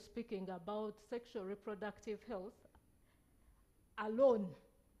continue speaking about sexual reproductive health alone,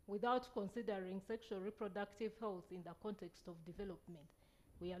 without considering sexual reproductive health in the context of development,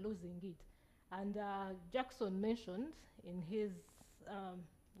 we are losing it. And Jackson mentioned in his,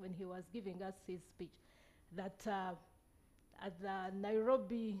 when he was giving us his speech, that at the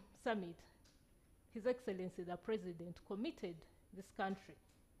Nairobi summit, His Excellency the President committed this country.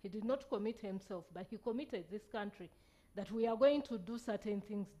 He did not commit himself, but he committed this country that we are going to do certain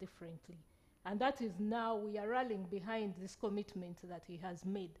things differently. And that is now we are rallying behind this commitment that he has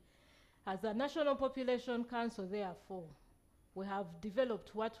made. As a National Population Council, therefore, we have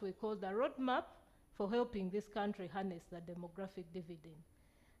developed what we call the roadmap for helping this country harness the demographic dividend.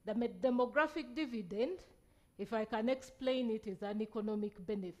 The demographic dividend, if I can explain it, is an economic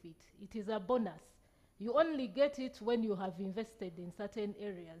benefit. It is a bonus. You only get it when you have invested in certain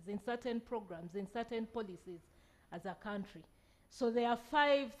areas, in certain programs, in certain policies as a country. So there are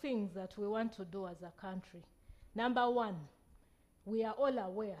 5 things that we want to do as a country. Number 1, we are all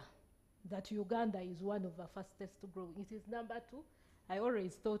aware that Uganda is one of the fastest growing. It is number 2, I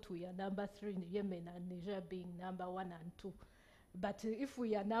always thought we are number 3 in Yemen and Niger being number 1 and 2. But if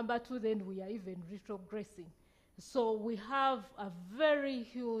we are number 2, then we are even retrogressing. So we have a very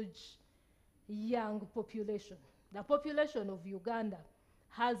huge young population. The population of Uganda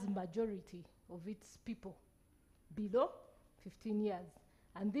has majority of its people below 15 years.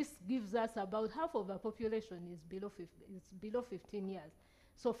 And this gives us about half of our population is below 15 years.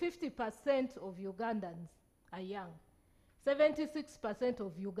 So 50% of Ugandans are young. 76%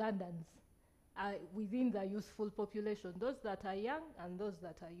 of Ugandans are within the youthful population, those that are young and those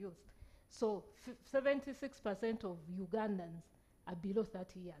that are youth. So 76% of Ugandans are below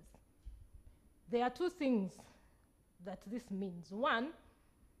 30 years. There are two things that this means. One,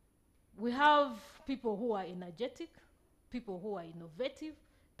 we have people who are energetic, people who are innovative,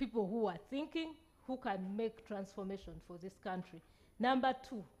 people who are thinking, who can make transformation for this country. Number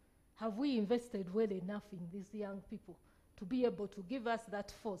two, have we invested well enough in these young people to be able to give us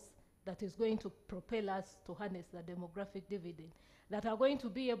that force that is going to propel us to harness the demographic dividend, that are going to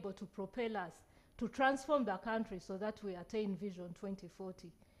be able to propel us to transform the country so that we attain Vision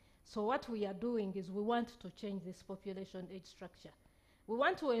 2040. So what we are doing is we want to change this population age structure. We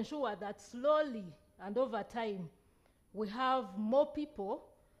want to ensure that slowly and over time, we have more people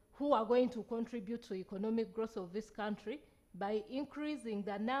who are going to contribute to economic growth of this country by increasing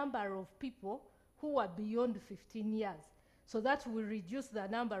the number of people who are beyond 15 years, so that we reduce the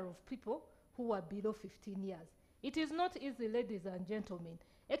number of people who are below 15 years. It is not easy, ladies and gentlemen,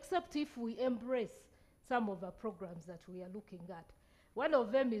 except if we embrace some of the programs that we are looking at. One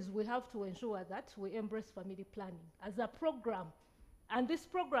of them is we have to ensure that we embrace family planning as a program. And this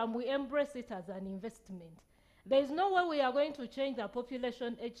program, we embrace it as an investment. There is no way we are going to change the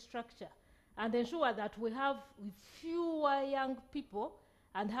population age structure and ensure that we have fewer young people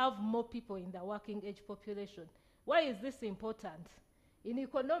and have more people in the working age population. Why is this important? In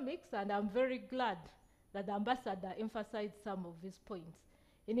economics, and I'm very glad that the ambassador emphasized some of these points.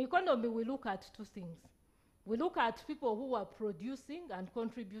 In economy, we look at two things. We look at people who are producing and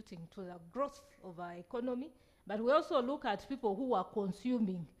contributing to the growth of our economy, but we also look at people who are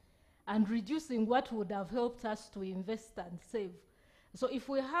consuming and reducing what would have helped us to invest and save. So if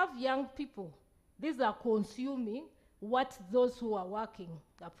we have young people, these are consuming what those who are working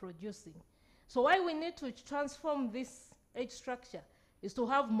are producing. So why we need to transform this age structure is to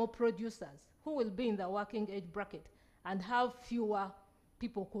have more producers who will be in the working age bracket and have fewer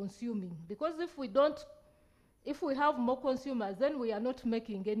people consuming. Because if we have more consumers, then we are not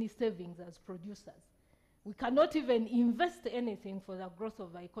making any savings as producers. We cannot even invest anything for the growth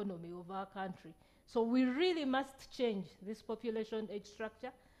of the economy of our country. So we really must change this population age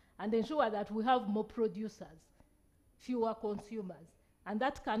structure and ensure that we have more producers, fewer consumers. And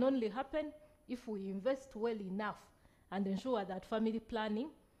that can only happen if we invest well enough and ensure that family planning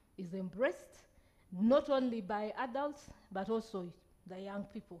is embraced, not only by adults, but also the young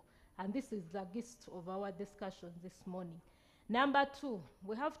people. And this is the gist of our discussion this morning. Number two,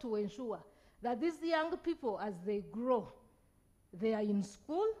 we have to ensure that these young people, as they grow, they are in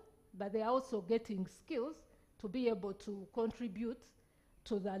school, but they are also getting skills to be able to contribute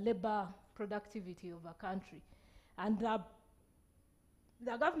to the labor productivity of a country. And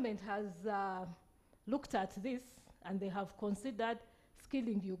the government has looked at this, and they have considered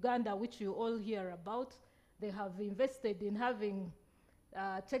skilling Uganda, which you all hear about. They have invested in having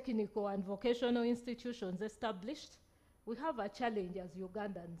technical and vocational institutions established. We have a challenge as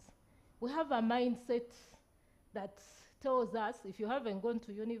Ugandans. We have a mindset that tells us if you haven't gone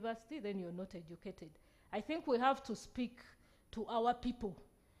to university, then you're not educated. I think we have to speak to our people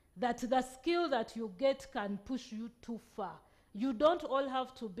that the skill that you get can push you too far. You don't all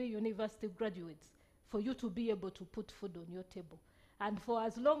have to be university graduates for you to be able to put food on your table. And for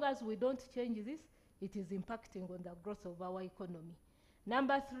as long as we don't change this, it is impacting on the growth of our economy.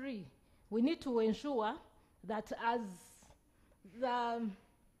 Number three, we need to ensure that as the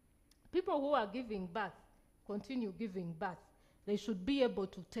people who are giving birth continue giving birth, they should be able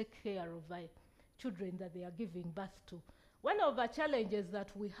to take care of the children that they are giving birth to. One of the challenges that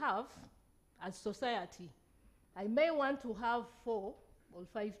we have as society, I may want to have 4 or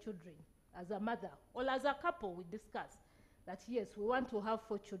 5 children as a mother, or as a couple we discuss that yes, we want to have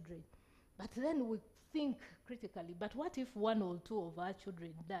 4 children. But then we think critically, but what if 1 or 2 of our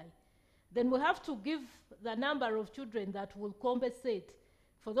children die? Then we have to give the number of children that will compensate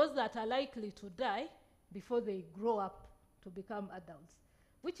for those that are likely to die before they grow up to become adults,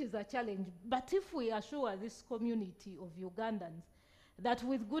 which is a challenge. But if we assure this community of Ugandans that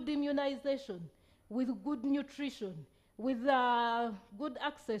with good immunization, with good nutrition, with good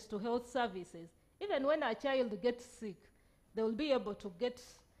access to health services, even when a child gets sick, they will be able to get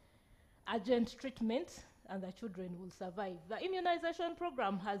urgent treatment and the children will survive. The immunization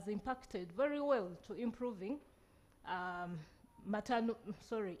program has impacted very well to improving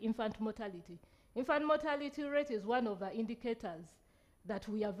infant mortality. Infant mortality rate is one of the indicators that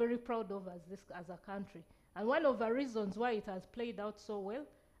we are very proud of as a country. And one of the reasons why it has played out so well,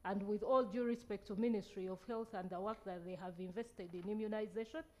 and with all due respect to Ministry of Health and the work that they have invested in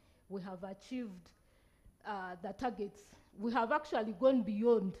immunization, we have achieved the targets. We have actually gone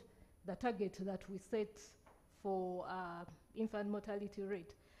beyond the target that we set for infant mortality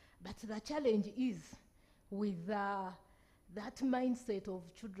rate. But the challenge is with that mindset of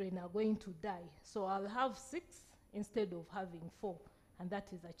children are going to die. So I'll have 6 instead of having 4, and that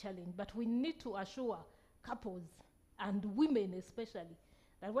is a challenge. But we need to assure couples and women especially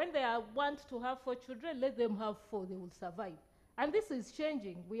that when they want to have 4 children, let them have 4, they will survive. And this is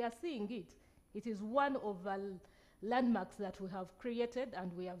changing. We are seeing it. It is one of the landmarks that we have created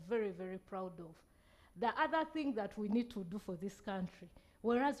and we are very, very proud of. The other thing that we need to do for this country,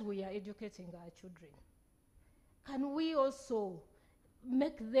 whereas we are educating our children, can we also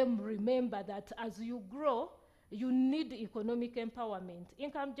make them remember that as you grow, you need economic empowerment.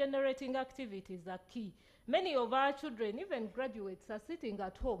 Income generating activities are key. Many of our children, even graduates, are sitting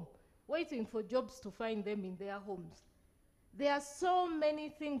at home waiting for jobs to find them in their homes. There are so many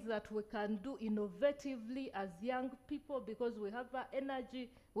things that we can do innovatively as young people because we have our energy,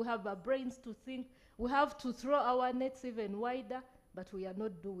 we have our brains to think, we have to throw our nets even wider, but we are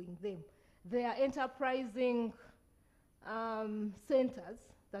not doing them. There are enterprising centers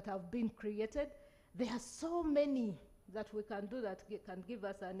that have been created. There are so many that we can do that can give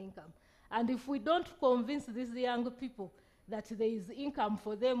us an income. And if we don't convince these young people that there is income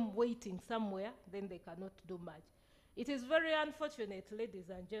for them waiting somewhere, then they cannot do much. It is very unfortunate, ladies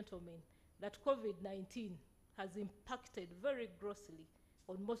and gentlemen, that COVID-19 has impacted very grossly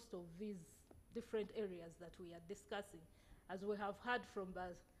on most of these different areas that we are discussing, as we have heard from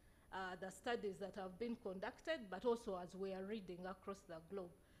the studies that have been conducted, but also as we are reading across the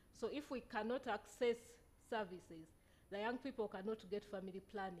globe. So if we cannot access services, the young people cannot get family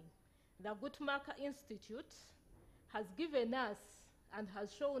planning. The Guttmacher Institute has given us and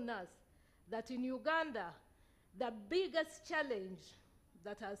has shown us that in Uganda, the biggest challenge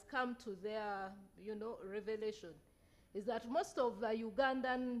that has come to their, revelation is that most of the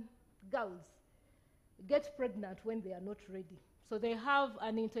Ugandan girls get pregnant when they are not ready. So they have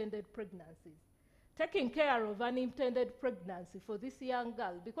unintended pregnancies. Taking care of unintended pregnancy for this young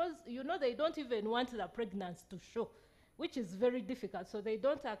girl, because, they don't even want the pregnancy to show, which is very difficult. So they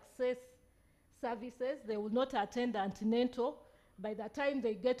don't access services. They will not attend antenatal. By the time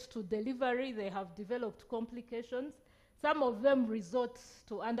they get to delivery, they have developed complications. Some of them resort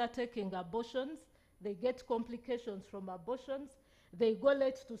to undertaking abortions. They get complications from abortions. They go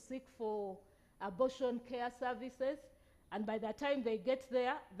late to seek for abortion care services. And by the time they get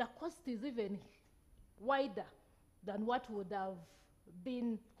there, the cost is even wider than what would have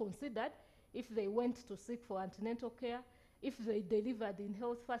been considered if they went to seek for antenatal care, if they delivered in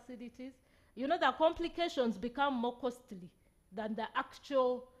health facilities. The complications become more costly than the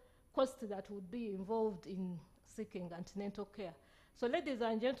actual cost that would be involved in seeking antenatal care. So ladies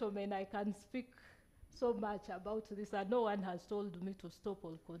and gentlemen, I can speak so much about this, and no one has told me to stop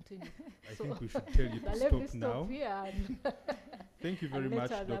or continue. I think we should tell you to let me stop now. Here and Thank you very much,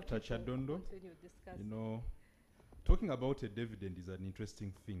 Dr. Chadondo. Talking about a dividend is an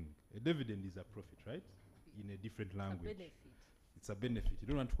interesting thing. A dividend is a profit, right? In a different language. It's a benefit. You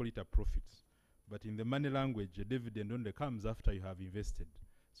don't want to call it a profit. But in the money language, a dividend only comes after you have invested.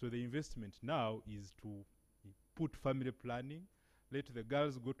 So the investment now is to put family planning, let the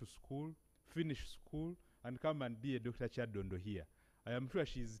girls go to school, finish school, and come and be a Dr. Chadondo here. I am sure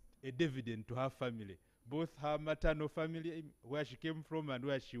she's a dividend to her family, both her maternal family, where she came from and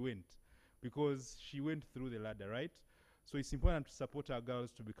where she went, because she went through the ladder, right? So it's important to support our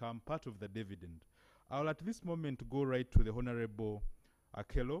girls to become part of the dividend. I'll at this moment go right to the Honorable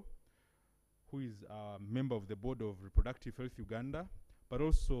Akelo, who is a member of the Board of Reproductive Health Uganda, but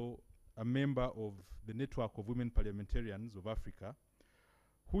also a member of the Network of Women Parliamentarians of Africa,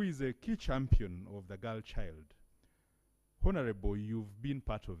 who is a key champion of the girl child. Honorable, you've been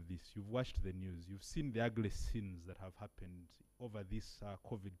part of this. You've watched the news. You've seen the ugly scenes that have happened over this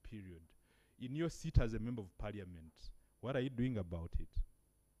COVID period. In your seat as a member of parliament, what are you doing about it?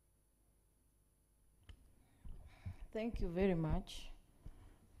 Thank you very much.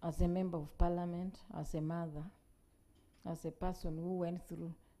 As a member of parliament, as a mother, as a person who went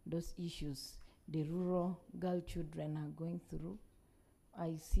through those issues the rural girl children are going through,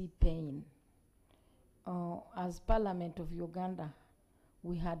 I see pain. as Parliament of Uganda,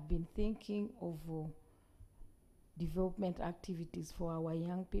 we had been thinking of development activities for our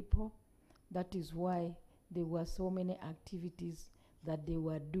young people. That is why there were so many activities that they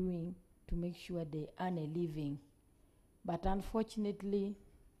were doing to make sure they earn a living. But unfortunately,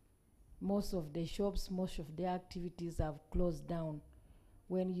 most of the shops, most of the activities have closed down.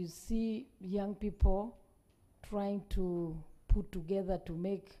 When you see young people trying to put together to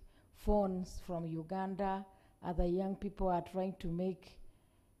make phones from Uganda, other young people are trying to make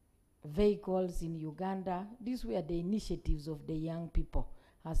vehicles in Uganda. These were the initiatives of the young people,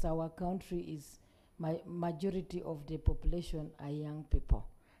 as our country is, majority of the population are young people.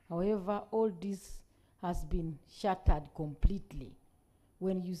 However, all this has been shattered completely.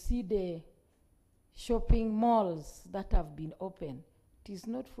 When you see the shopping malls that have been opened, it is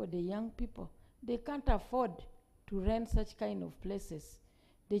not for the young people. They can't afford to rent such kind of places.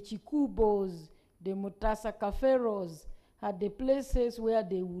 The Chikubos, the Mutasa Caferos are the places where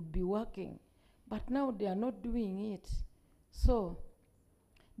they would be working. But now they are not doing it. So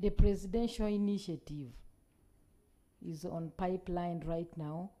the presidential initiative is on pipeline right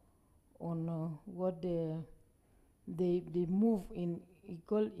now on what they move in,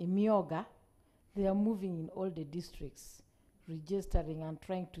 called Imioga. They are moving in all the districts, registering and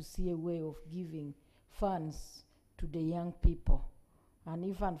trying to see a way of giving funds to the young people. And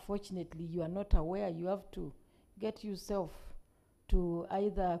if unfortunately you are not aware, you have to get yourself to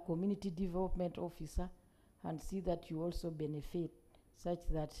either a community development officer and see that you also benefit, such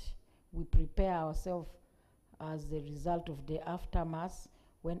that we prepare ourselves as the result of the aftermath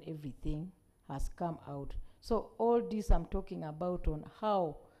when everything has come out. So all this I'm talking about on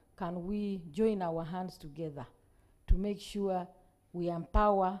how can we join our hands together to make sure we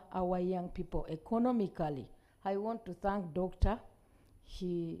empower our young people economically. I want to thank Dr.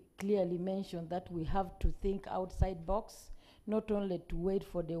 She clearly mentioned that we have to think outside box, not only to wait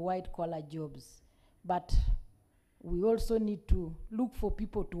for the white collar jobs, but we also need to look for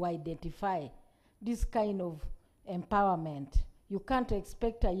people to identify this kind of empowerment. You can't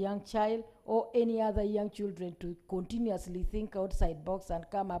expect a young child or any other young children to continuously think outside box and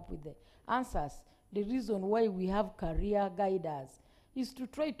come up with the answers. The reason why we have career guiders is to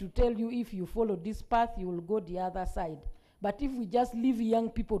try to tell you, if you follow this path, you will go the other side. But if we just leave young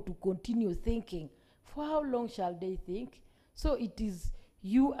people to continue thinking, for how long shall they think? So it is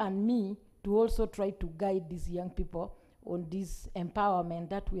you and me to also try to guide these young people on this empowerment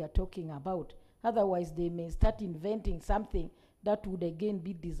that we are talking about. Otherwise, they may start inventing something that would again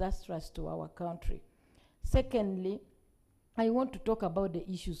be disastrous to our country. Secondly, I want to talk about the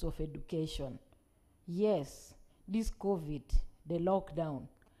issues of education. Yes, this COVID, the lockdown,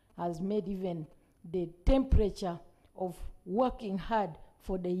 has made even the temperature of working hard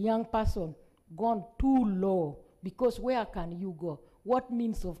for the young person gone too low, because where can you go? What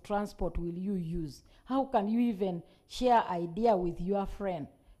means of transport will you use? How can you even share idea with your friend?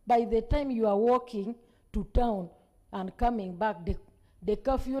 By the time you are walking to town and coming back, the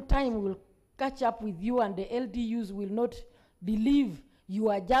curfew time will catch up with you, and the LDUs will not believe you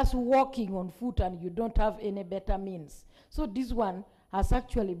are just walking on foot and you don't have any better means. So this one has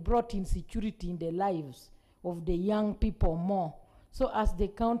actually brought insecurity in the lives of the young people more. So as the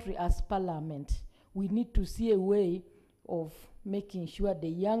country, as Parliament, we need to see a way of making sure the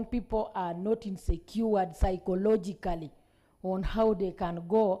young people are not insecure psychologically on how they can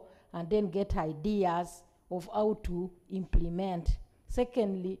go and then get ideas of how to implement.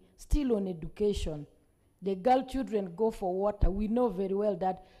 Secondly, still on education, the girl children go for water. We know very well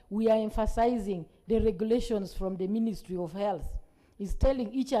that we are emphasizing the regulations from the Ministry of Health. It's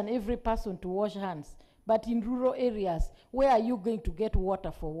telling each and every person to wash hands. But in rural areas, where are you going to get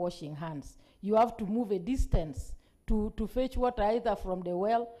water for washing hands? You have to move a distance to fetch water either from the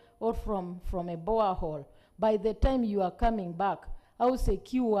well or from a borehole. By the time you are coming back, how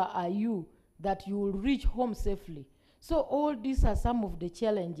secure are you that you will reach home safely? So all these are some of the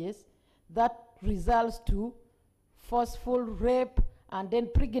challenges that results to forceful rape and then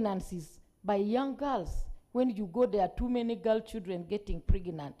pregnancies by young girls. When you go, there are too many girl children getting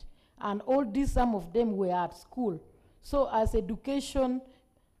pregnant. And all these, some of them were at school. So as education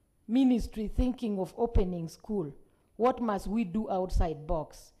ministry thinking of opening school, what must we do outside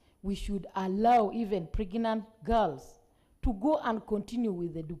box? We should allow even pregnant girls to go and continue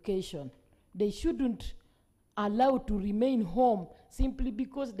with education. They shouldn't allow to remain home simply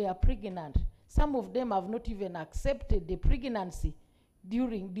because they are pregnant. Some of them have not even accepted the pregnancy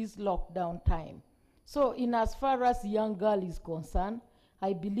during this lockdown time. So in as far as young girl is concerned,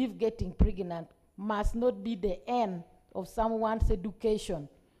 I believe getting pregnant must not be the end of someone's education.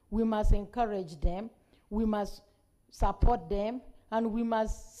 We must encourage them. we must support them, and we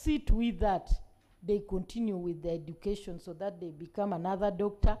must see to it that they continue with their education so that they become another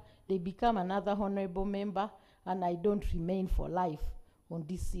doctor, they become another honorable member, and I don't remain for life on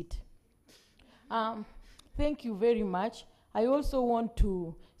this seat. Thank you very much. I also want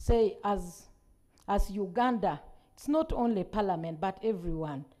to say, as Uganda, it's not only Parliament, but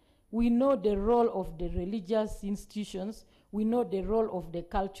everyone. We know the role of the religious institutions. We know the role of the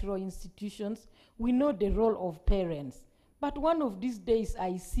cultural institutions. We know the role of parents. But one of these days,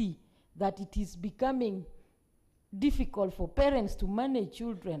 I see that it is becoming difficult for parents to manage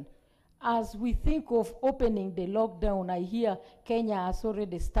children. As we think of opening the lockdown, I hear Kenya has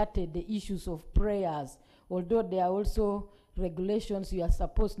already started the issues of prayers, although there are also regulations you are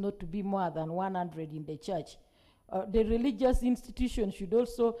supposed not to be more than 100 in the church. The religious institutions should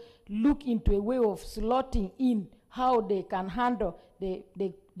also look into a way of slotting in how they can handle the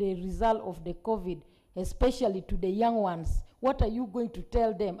result of the COVID, especially to the young ones. What are you going to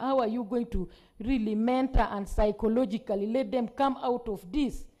tell them? How are you going to really mentor and psychologically let them come out of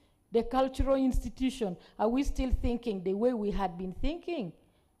this? The cultural institution, are we still thinking the way we had been thinking?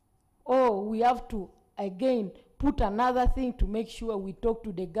 Or we have to, again, put another thing to make sure we talk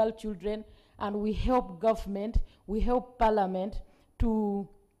to the girl children and we help government, we help Parliament to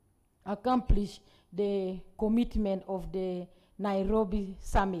accomplish the commitment of the Nairobi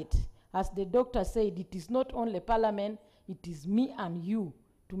summit. As the doctor said, it is not only Parliament, it is me and you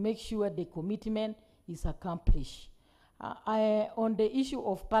to make sure the commitment is accomplished. On the issue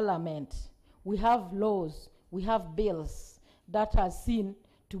of Parliament, we have laws, we have bills that are seen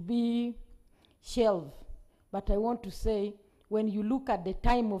to be shelved. But I want to say, when you look at the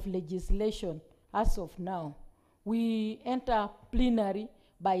time of legislation as of now, we enter plenary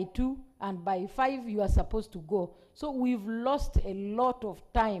by 2, and by 5 you are supposed to go. So we've lost a lot of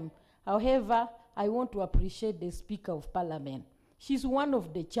time. However, I want to appreciate the Speaker of Parliament. She's one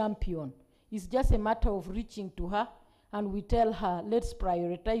of the champions. It's just a matter of reaching to her, and we tell her, let's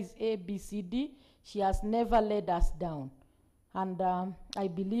prioritize A, B, C, D. She has never let us down. And I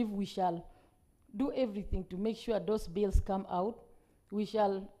believe we shall do everything to make sure those bills come out. We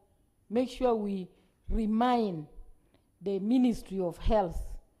shall make sure we remind the Ministry of Health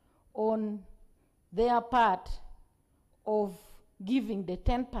on their part of giving the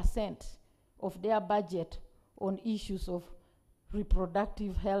 10% of their budget on issues of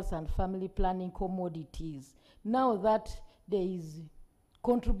reproductive health and family planning commodities. Now that there is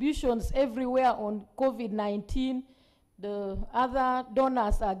contributions everywhere on COVID-19, the other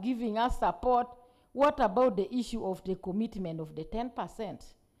donors are giving us support. What about the issue of the commitment of the 10%?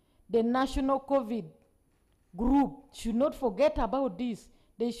 The national COVID group should not forget about this.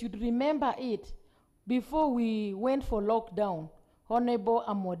 They should remember it. Before we went for lockdown, Honorable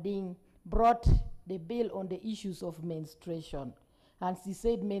Amoding brought the bill on the issues of menstruation. And she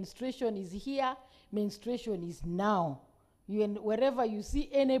said, menstruation is here, menstruation is now. Wherever you see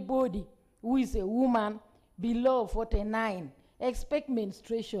anybody who is a woman below 49, expect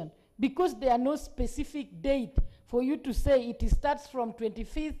menstruation, because there are no specific date for you to say it starts from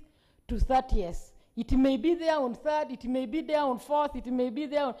 25th to 30th. It may be there on 3rd, it may be there on 4th, it may be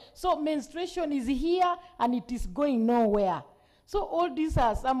there on... So menstruation is here and it is going nowhere. So all these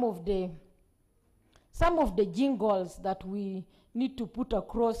are some of the jingles that we need to put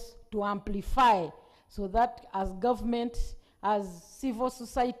across to amplify, so that as government, as civil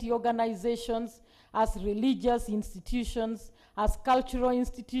society organizations, as religious institutions, as cultural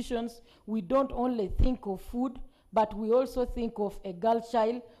institutions, we don't only think of food, but we also think of a girl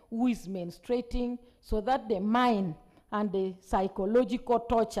child who is menstruating, so that the mind and the psychological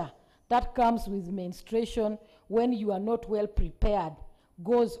torture that comes with menstruation when you are not well prepared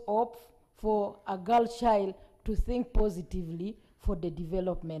goes up for a girl child to think positively for the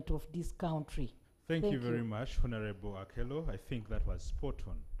development of this country. Thank you very much, Honorable Akelo. I think that was spot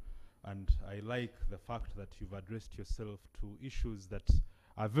on. And I like the fact that you've addressed yourself to issues that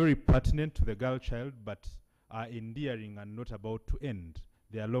are very pertinent to the girl child, but are endearing and not about to end.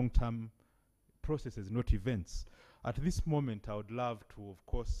 They are long-term processes, not events. At this moment, I would love to, of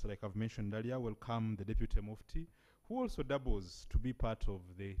course, like I've mentioned earlier, welcome the Deputy Mufti, who also doubles to be part of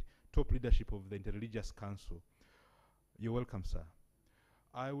the top leadership of the Interreligious Council. You're welcome, sir.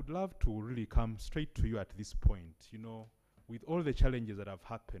 I would love to really come straight to you at this point. You know, with all the challenges that have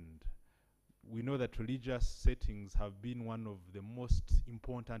happened, we know that religious settings have been one of the most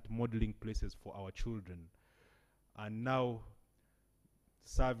important modeling places for our children. And now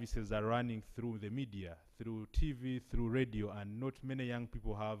services are running through the media, through TV, through radio, and not many young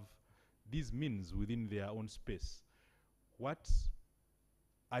people have these means within their own space. What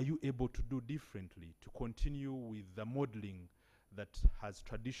are you able to do differently to continue with the modeling that has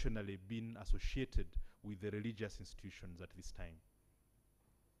traditionally been associated with the religious institutions at this time?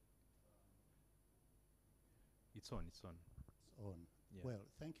 It's on. It's on. Yeah. Well,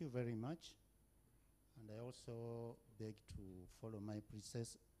 thank you very much. And I also beg to follow my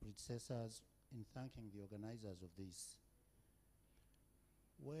predecessors in thanking the organizers of this.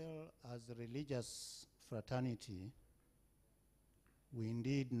 Well, as a religious fraternity, we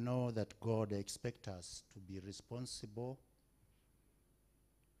indeed know that God expects us to be responsible,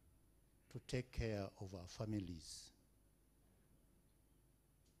 to take care of our families.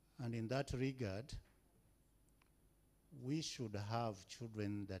 And in that regard, we should have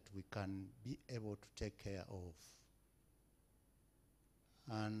children that we can be able to take care of.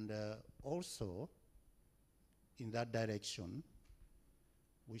 And also, in that direction,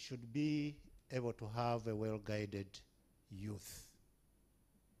 we should be able to have a well-guided youth.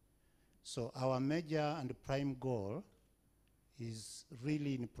 So our major and prime goal is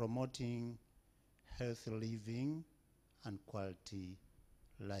really in promoting healthy living and quality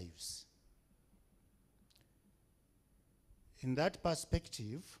lives. In that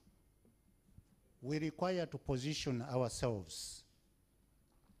perspective, we require to position ourselves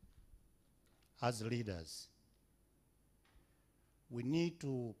as leaders. We need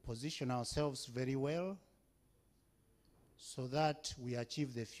to position ourselves very well so that we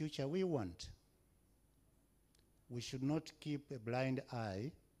achieve the future we want. We should not keep a blind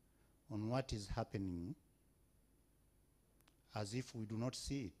eye on what is happening as if we do not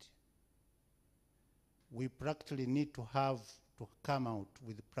see it. We practically need to come out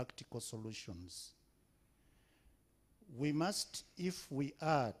with practical solutions. We must, if we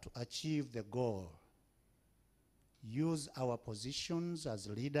are to achieve the goal, use our positions as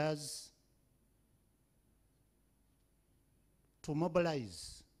leaders to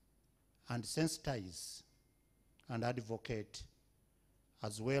mobilize and sensitize and advocate,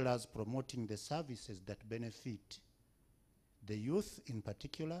 as well as promoting the services that benefit the youth in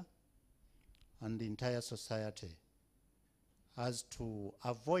particular and the entire society, as to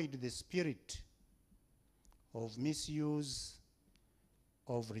avoid the spirit of misuse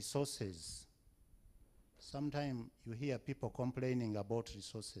of resources. Sometimes you hear people complaining about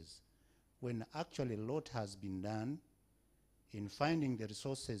resources, when actually a lot has been done in finding the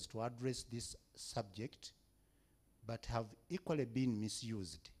resources to address this subject, but have equally been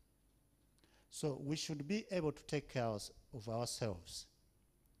misused. So we should be able to take care of ourselves.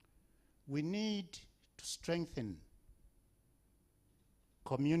 We need to strengthen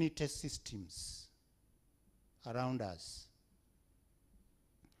community systems around us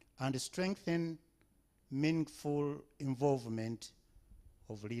and strengthen meaningful involvement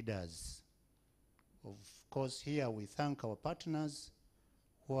of leaders. Of course, here we thank our partners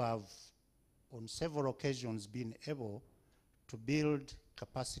who have on several occasions been able to build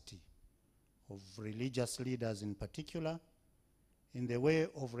capacity of religious leaders in particular in the way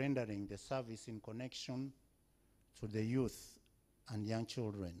of rendering the service in connection to the youth and young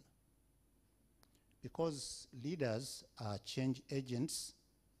children. Because leaders are change agents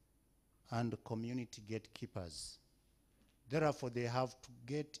and community gatekeepers. Therefore, they have to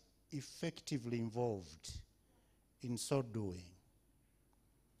get effectively involved in so doing.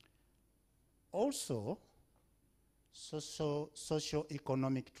 Also,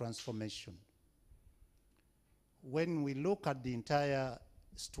 socio-economic transformation. When we look at the entire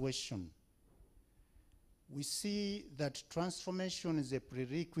situation, we see that transformation is a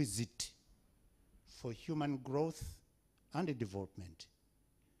prerequisite for human growth and development.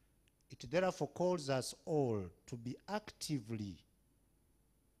 It therefore calls us all to be actively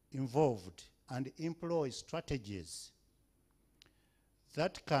involved and employ strategies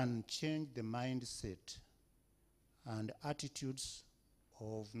that can change the mindset and attitudes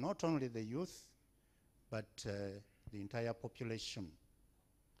of not only the youth, but the entire population.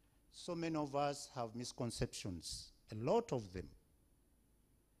 So many of us have misconceptions, a lot of them.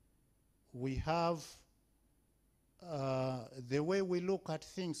 We have the way we look at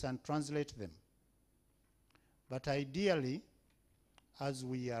things and translate them. But ideally, as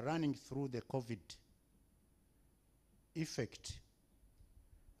we are running through the COVID effect,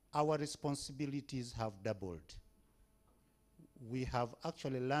 our responsibilities have doubled. We have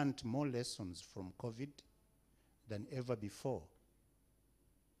actually learned more lessons from COVID than ever before.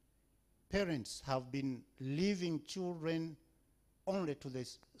 Parents have been leaving children only to the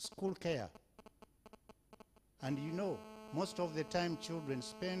school care. And you know, most of the time children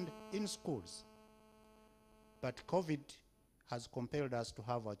spend in schools. But COVID has compelled us to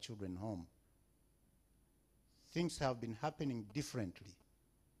have our children home. Things have been happening differently.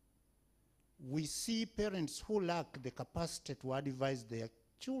 we see parents who lack the capacity to advise their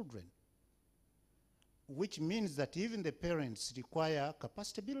children, which means that even the parents require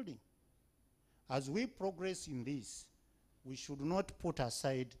capacity building. As we progress in this, we should not put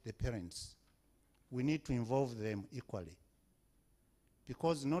aside the parents. We need to involve them equally,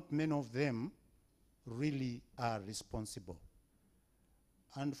 because not many of them really are responsible.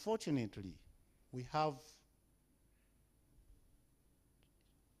 Unfortunately, we have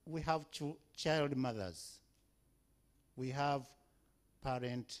child mothers. We have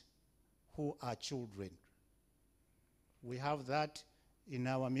parents who are children. We have that in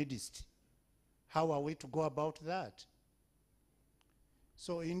our midst. How are we to go about that?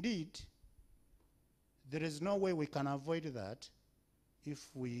 So indeed, there is no way we can avoid that if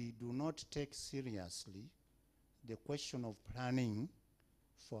we do not take seriously the question of planning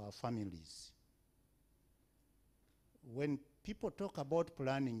for our families. When people talk about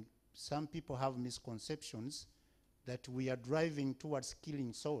planning, some people have misconceptions that we are driving towards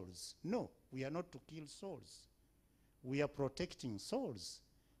killing souls. No, we are not to kill souls. We are protecting souls.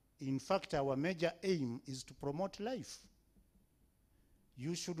 In fact, our major aim is to promote life.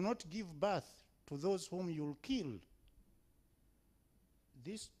 You should not give birth to those whom you'll kill.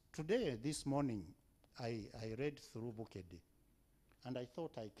 This morning, I read through Bukede, and I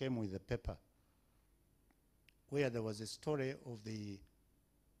thought I came with a paper where there was a story of the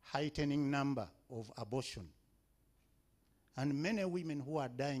heightening number of abortion and many women who are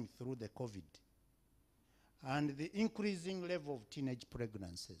dying through the COVID, and the increasing level of teenage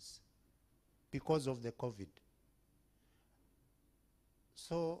pregnancies because of the COVID.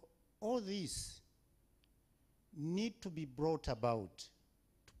 So all these need to be brought about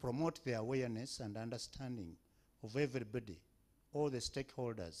to promote the awareness and understanding of everybody, all the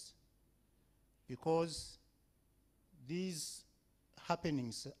stakeholders, because these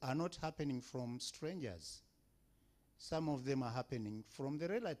happenings are not happening from strangers. Some of them are happening from the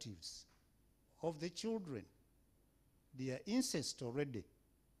relatives of the children. They are incest already.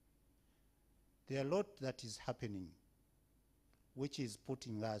 There are a lot that is happening, which is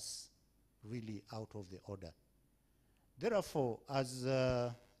putting us really out of the order. Therefore, as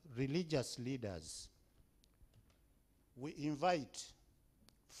religious leaders, we invite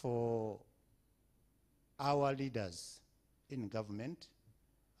for our leaders in government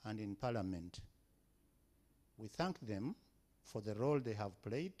and in parliament. We thank them for the role they have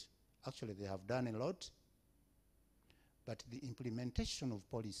played. Actually, they have done a lot, but the implementation of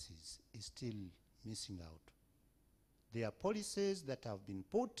policies is still missing out. There are policies that have been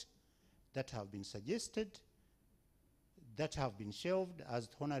put, that have been suggested, that have been shelved, as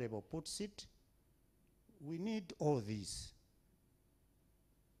the Honorable puts it. We need all these.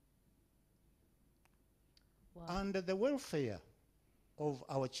 Wow. And the welfare of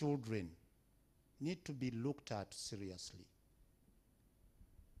our children need to be looked at seriously,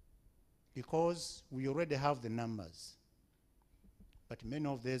 because we already have the numbers, but many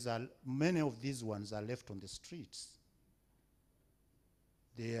of these ones are left on the streets.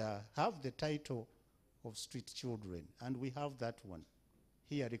 They have the title of street children, and we have that one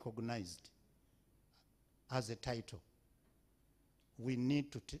here recognized as a title. We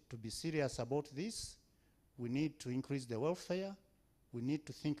need to be serious about this. We need to increase the welfare. We need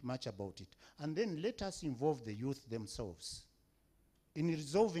to think much about it. And then let us involve the youth themselves in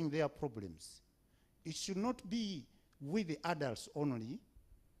resolving their problems. It should not be with the adults only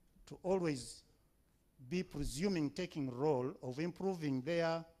to always be presuming taking role of improving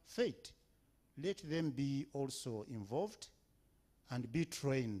their fate. Let them be also involved and be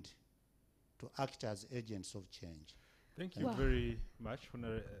trained to act as agents of change. Thank you Wow. very much,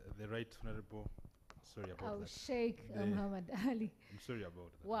 the Right Honorable. Sorry about that. Sheikh The- Muhammad Ali. I'm sorry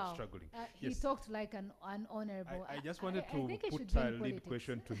about that. Wow. I'm struggling. He Yes. talked like an honorable. I just wanted I to think I should put be a in lead politics.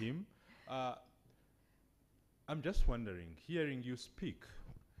 question to him. I'm just wondering, hearing you speak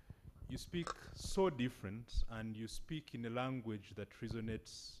so different, and you speak in a language that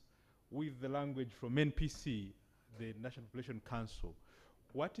resonates with the language from NPC, the National Population Council.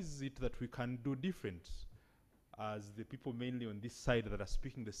 What is it that we can do different as the people mainly on this side that are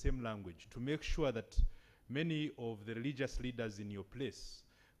speaking the same language to make sure that many of the religious leaders in your place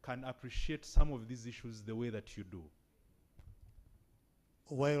can appreciate some of these issues the way that you do?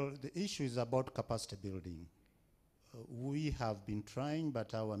 Well, the issue is about capacity building. We have been trying,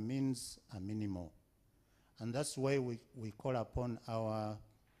 but our means are minimal. And that's why we call upon our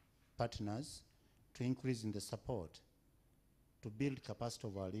partners to increase in the support, to build capacity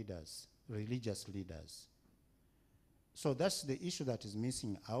of our leaders, religious leaders. So that's the issue that is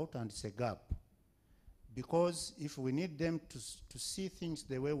missing out, and it's a gap. Because if we need them to see things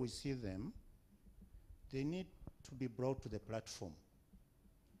the way we see them, they need to be brought to the platform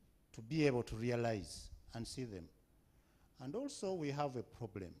to be able to realize and see them. And also we have a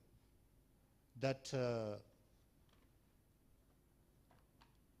problem that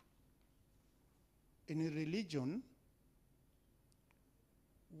in a religion,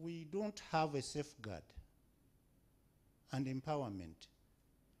 we don't have a safeguard and empowerment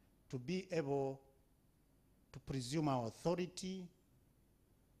to be able to presume our authority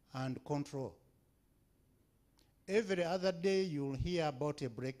and control. Every other day you'll hear about a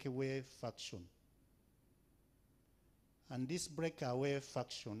breakaway faction. And this breakaway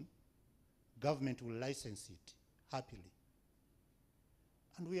faction, government will license it happily.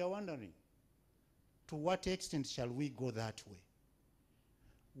 And we are wondering, to what extent shall we go that way?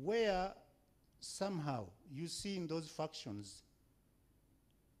 Where somehow you see in those factions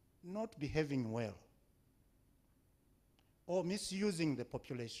not behaving well or misusing the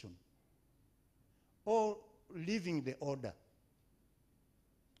population or leaving the order.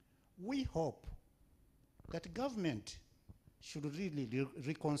 We hope that government should really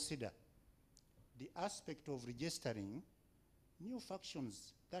reconsider the aspect of registering new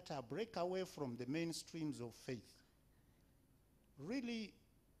factions that are break away from the mainstreams of faith. Really,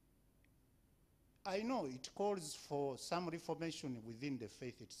 I know it calls for some reformation within the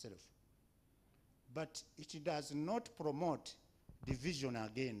faith itself, but it does not promote division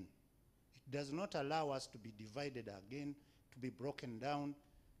again. It does not allow us to be divided again, to be broken down,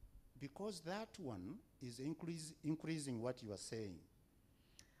 because that one is increasing what you are saying,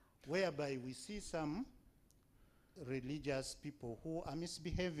 whereby we see some religious people who are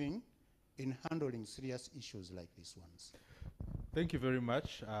misbehaving in handling serious issues like these ones. Thank you very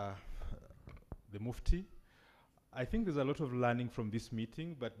much, the Mufti. I think there's a lot of learning from this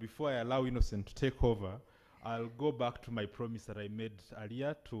meeting, but before I allow Innocent to take over, I'll go back to my promise that I made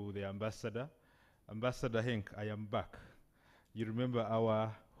earlier to the ambassador. Ambassador Henk, I am back. You remember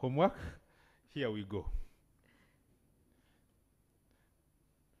our homework? Here we go.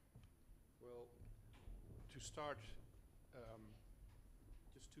 Well, to start,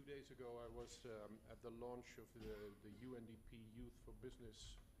 just 2 days ago I was at the launch of the UNDP Youth for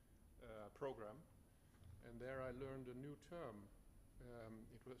Business program, and there I learned a new term.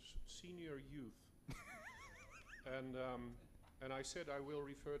 It was senior youth. And I said I will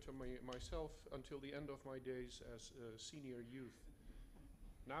refer to myself until the end of my days as senior youth.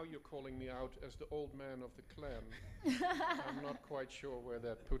 Now you're calling me out as the old man of the clan. I'm not quite sure where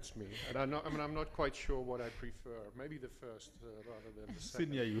that puts me. And I'm not quite sure what I prefer. Maybe the first rather than the second.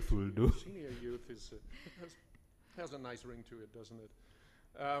 Senior youth will do. Senior youth is has a nice ring to it, doesn't it?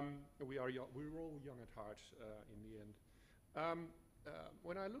 We're all young at heart in the end.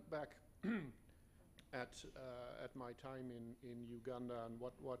 When I look back at my time in Uganda and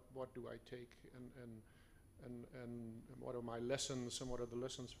what do I take and what are my lessons and what are the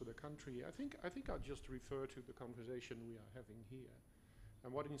lessons for the country, I think I'll just refer to the conversation we are having here.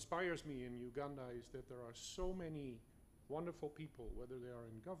 And what inspires me in Uganda is that there are so many wonderful people, whether they are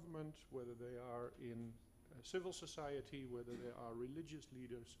in government, whether they are in civil society, whether they are religious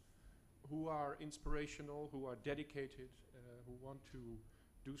leaders, who are inspirational, who are dedicated, who want to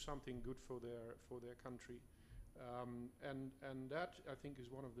do something good for their country. And that, I think, is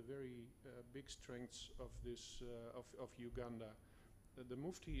one of the very big strengths of this of Uganda. The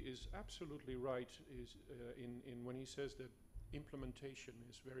Mufti is absolutely right in when he says that implementation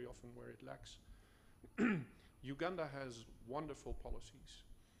is very often where it lacks. Uganda has wonderful policies.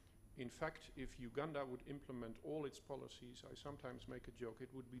 In fact, if Uganda would implement all its policies, I sometimes make a joke, it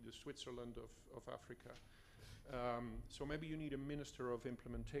would be the Switzerland of Africa. So maybe you need a minister of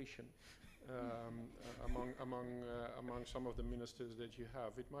implementation among some of the ministers that you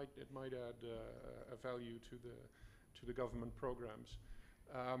have. It might add a value to the government programs.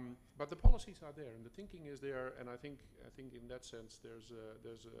 But the policies are there, and the thinking is there, and I think in that sense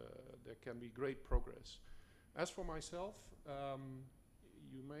there can be great progress. As for myself,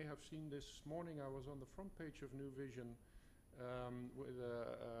 you may have seen this morning I was on the front page of New Vision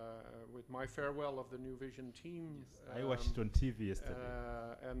with my farewell of the New Vision team. Yes, I watched it on TV yesterday.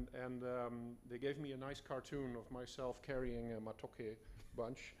 And they gave me a nice cartoon of myself carrying a matoke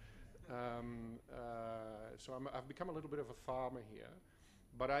bunch. So I've become a little bit of a farmer here.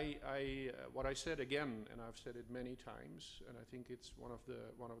 But what I said again, and I've said it many times, and I think it's one of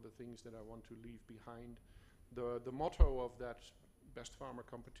the things that I want to leave behind. The motto of that Best Farmer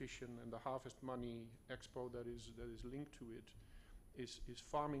competition and the Harvest Money Expo that is linked to it is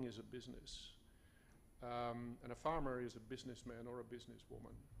farming is a business, and a farmer is a businessman or a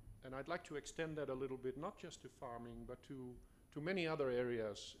businesswoman. And I'd like to extend that a little bit, not just to farming, but to to many other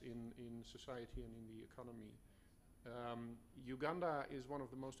areas in society and in the economy. Uganda is one of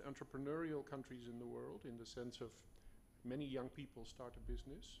the most entrepreneurial countries in the world, in the sense of many young people start a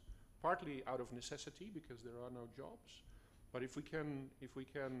business, partly out of necessity because there are no jobs. But if we can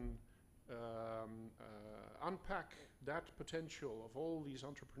unpack that potential of all these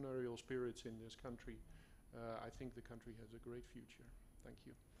entrepreneurial spirits in this country, I think the country has a great future. Thank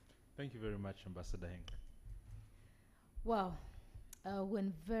you. Thank you very much, Ambassador Henk. Wow.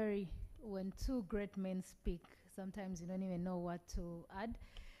 When two great men speak, sometimes you don't even know what to add.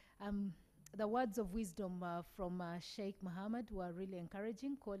 The words of wisdom from Sheikh Mohammed were really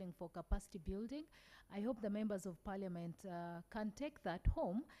encouraging, calling for capacity building. I hope the members of parliament can take that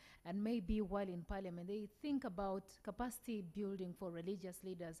home, and maybe while in parliament, they think about capacity building for religious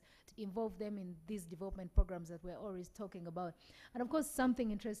leaders to involve them in these development programs that we're always talking about. And of course,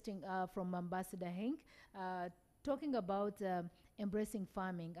 something interesting from Ambassador Henk, talking about embracing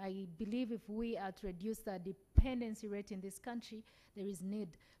farming. I believe if we are to reduce the dependency rate in this country, there is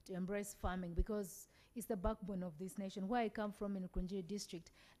need to embrace farming because it's the backbone of this nation. Where I come from in Ukunjiri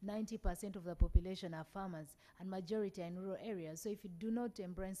district, 90% of the population are farmers and majority are in rural areas. So if you do not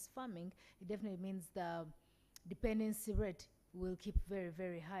embrace farming, it definitely means the dependency rate will keep very,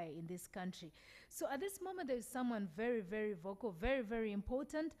 very high in this country. So at this moment, there is someone very, very vocal, very, very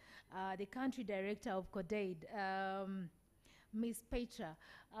important, the country director of CODAID, Ms. Petra.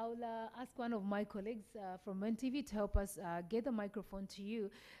 I'll ask one of my colleagues from NTV to help us get the microphone to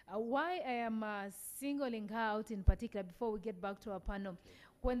you. Why I am singling her out in particular before we get back to our panel,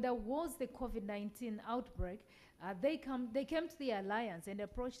 when there was the COVID-19 outbreak, they came to the Alliance and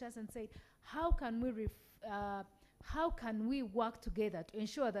approached us and said, how can we work together to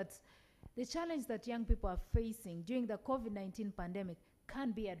ensure that the challenge that young people are facing during the COVID-19 pandemic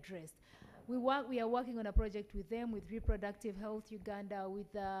can be addressed? We are working on a project with them, with Reproductive Health Uganda,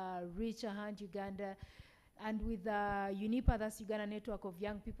 with Reach a Hand Uganda, and with UNIPA, that's Uganda Network of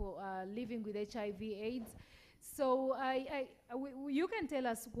Young People Living with HIV/AIDS. So you can tell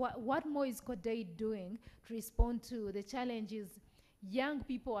us what more is CODAID doing to respond to the challenges young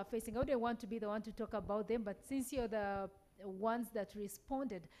people are facing. I wouldn't want to be the one to talk about them, but since you're the ones that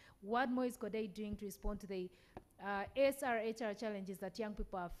responded, what more is CODAID doing to respond to the SRHR challenges that young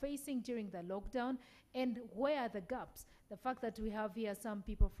people are facing during the lockdown, and where are the gaps? The fact that we have here some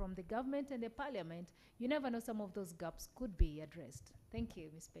people from the government and the parliament, you never know, some of those gaps could be addressed. Thank you,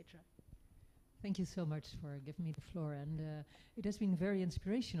 Ms. Petra. Thank you so much for giving me the floor, and it has been very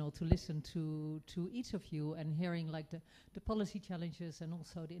inspirational to listen to each of you and hearing like the policy challenges and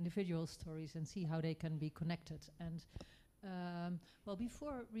also the individual stories and see how they can be connected. And well,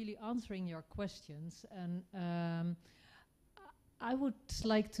 before really answering your questions, and I would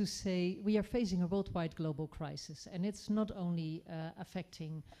like to say we are facing a worldwide global crisis, and it's not only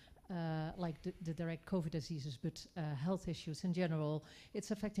affecting like the direct COVID diseases, but health issues in general.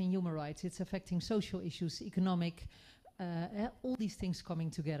 It's affecting human rights, it's affecting social issues, economic, all these things coming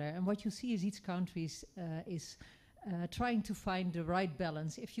together. And what you see is each country is trying to find the right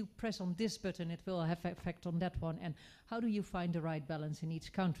balance. If you press on this button, it will have effect on that one. And how do you find the right balance in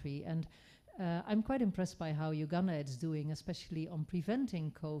each country? And I'm quite impressed by how Uganda is doing, especially on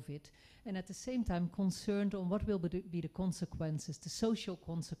preventing COVID, and at the same time concerned on what will be the consequences, the social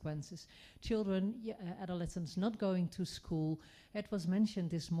consequences. Children, adolescents not going to school. It was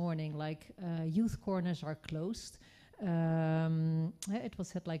mentioned this morning, like youth corners are closed. It was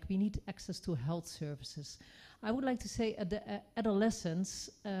said like we need access to health services. I would like to say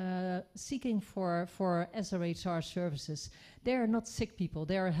adolescents seeking for SRHR services, they are not sick people,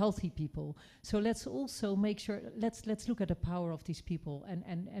 they are healthy people. So let's also make sure, let's look at the power of these people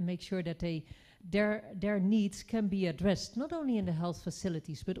and make sure that their needs can be addressed, not only in the health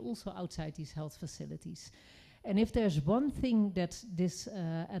facilities, but also outside these health facilities. And if there's one thing that this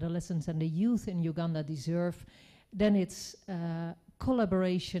adolescents and the youth in Uganda deserve, then it's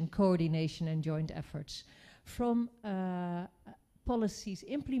collaboration, coordination, and joint efforts. From policies,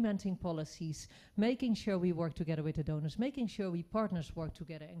 implementing policies, making sure we work together with the donors, making sure we partners work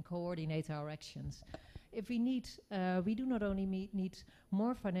together and coordinate our actions. If we need, we do not only need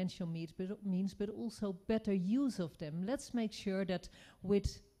more financial means, but also better use of them. Let's make sure that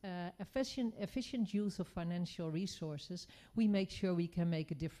with efficient use of financial resources, we make sure we can make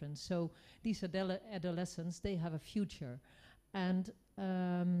a difference. So these adolescents, they have a future. And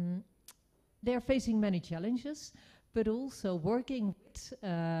they're facing many challenges, but also working with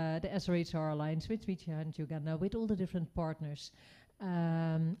the SRHR Alliance, with Reach a Hand Uganda, with all the different partners.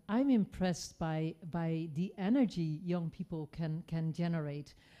 I'm impressed by the energy young people can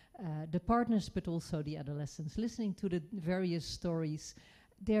generate. the partners, but also the adolescents. Listening to the various stories,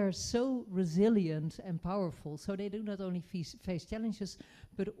 they're so resilient and powerful. So they do not only face challenges,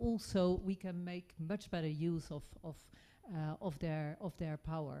 but also we can make much better use of their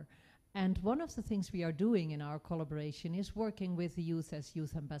power. And one of the things we are doing in our collaboration is working with the youth as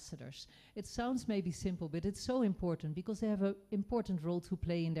youth ambassadors. It sounds maybe simple, but it's so important because they have an important role to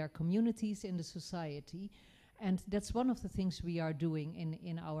play in their communities, in the society. And that's one of the things we are doing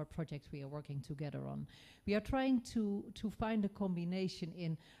in our project we are working together on. We are trying to find a combination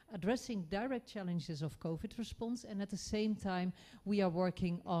in addressing direct challenges of COVID response, and at the same time we are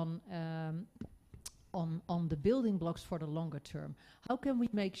working on the building blocks for the longer term. How can we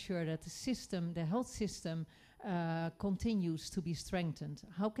make sure that the system, the health system, continues to be strengthened?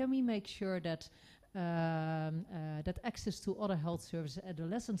 How can we make sure that that access to other health services,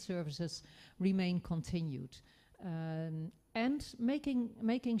 adolescent services, remain continued? And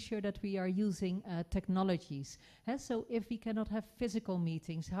making sure that we are using technologies. So if we cannot have physical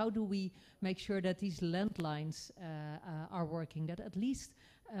meetings, how do we make sure that these landlines are working, that at least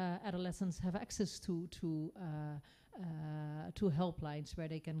adolescents have access to helplines where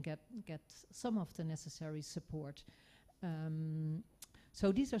they can get some of the necessary support.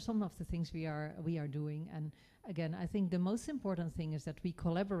 So these are some of the things we are doing. And again, I think the most important thing is that we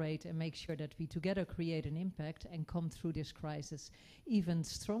collaborate and make sure that we together create an impact and come through this crisis even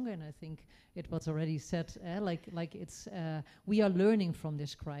stronger. And I think it was already said, like it's we are learning from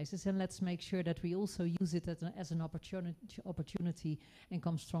this crisis, and let's make sure that we also use it as an opportunity and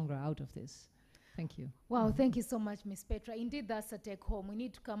come stronger out of this. Thank you. Wow, thank you so much, Ms. Petra. Indeed, that's a take home. We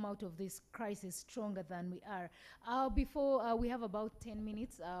need to come out of this crisis stronger than we are. Before we have about 10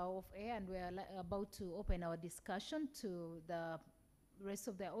 minutes of air, and we're about to open our discussion to the rest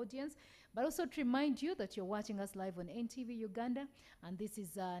of the audience, but also to remind you that you're watching us live on NTV Uganda, and this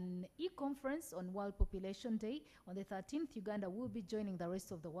is an e-conference on World Population Day. On the 13th, Uganda will be joining the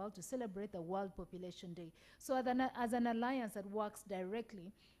rest of the world to celebrate the World Population Day. So as an alliance that works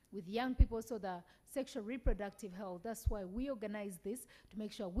directly with young people, so the sexual reproductive health, that's why we organize this, to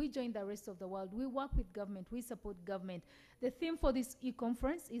make sure we join the rest of the world. We work with government, we support government. The theme for this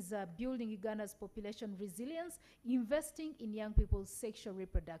e-conference is building Uganda's population resilience, investing in young people's sexual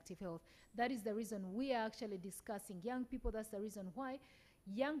reproductive health. That is the reason we are actually discussing young people. That's the reason why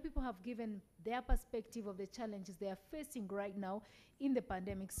young people have given their perspective of the challenges they are facing right now in the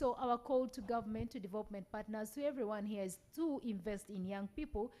pandemic. So our call to government, to development partners, to everyone here is to invest in young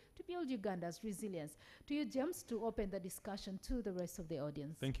people to build Uganda's resilience. To you, James, to open the discussion to the rest of the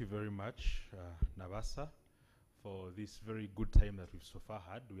audience. Thank you very much, Nabasa, for this very good time that we've so far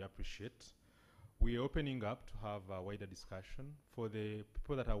had. We appreciate. We are opening up to have a wider discussion. For the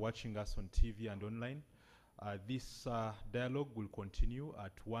people that are watching us on TV and online, this dialogue will continue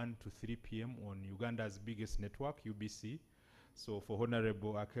at 1 to 3 p.m. on Uganda's biggest network, UBC. So for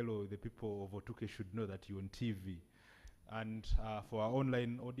Honorable Akelo, the people of Otuke should know that you're on TV. And for our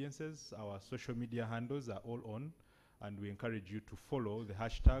online audiences, our social media handles are all on, and we encourage you to follow the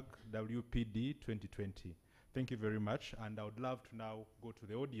hashtag WPD2020. Thank you very much, and I would love to now go to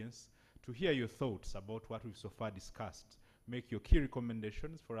the audience to hear your thoughts about what we've so far discussed. Make your key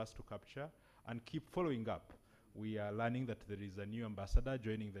recommendations for us to capture, and keep following up. We are learning that there is a new ambassador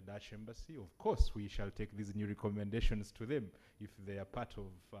joining the Dutch embassy. Of course, we shall take these new recommendations to them if they are part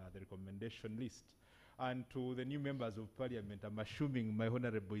of the recommendation list. And to the new members of parliament, I'm assuming my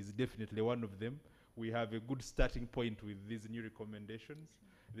honorable is definitely one of them. We have a good starting point with these new recommendations.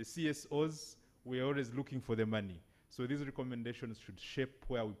 The CSOs, we're always looking for the money. So these recommendations should shape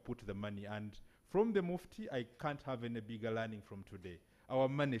where we put the money. And from the Mufti, I can't have any bigger learning from today. Our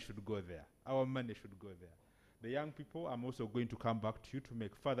money should go there. Our money should go there. The young people, I'm also going to come back to you to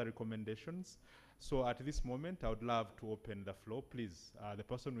make further recommendations. So at this moment, I would love to open the floor. Please, the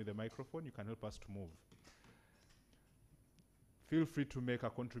person with the microphone, you can help us to move. Feel free to make a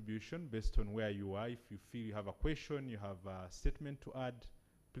contribution based on where you are. If you feel you have a question, you have a statement to add,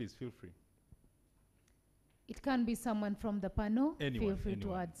 please feel free. It can be someone from the panel. Anyone, Feel free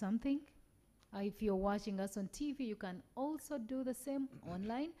to add something. If you're watching us on TV, you can also do the same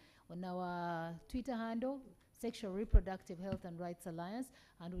online on our Twitter handle, Sexual Reproductive Health and Rights Alliance,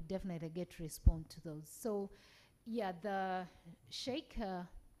 and we'll definitely get to respond to those. So, yeah, the Sheikh,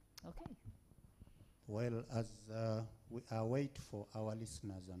 okay. Well, as we await for our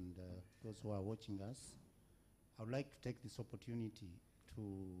listeners and those who are watching us, I would like to take this opportunity to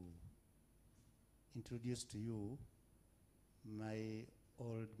introduce to you my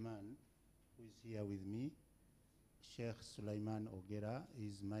old man who is here with me. Sheikh Sulaiman Ogera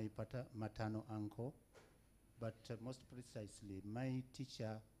is my maternal uncle, but most precisely my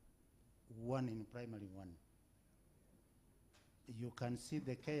teacher one in primary one. You can see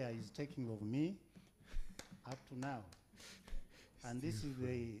the care he's taking of me up to now. And this is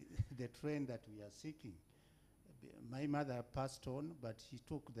the trend that we are seeking. My mother passed on, but he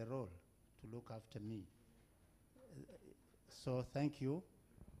took the role to look after me. So thank you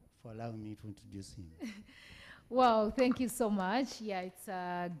for allowing me to introduce him. Wow, thank you so much. Yeah, it's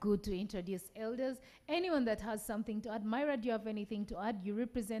good to introduce elders. Anyone that has something to add? Myra, do you have anything to add? You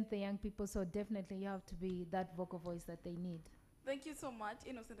represent the young people, so definitely you have to be that vocal voice that they need. Thank you so much,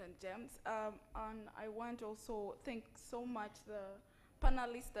 Innocent and James. And I want to also thank so much the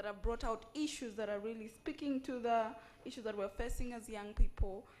panelists that have brought out issues that are really speaking to the issues that we're facing as young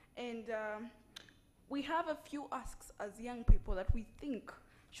people. And we have a few asks as young people that we think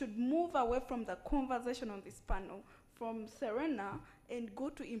should move away from the conversation on this panel, from Serena, and go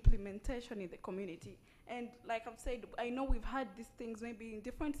to implementation in the community. And like I've said, I know we've had these things maybe in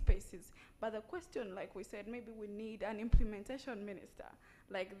different spaces, but the question, like we said, maybe we need an implementation minister,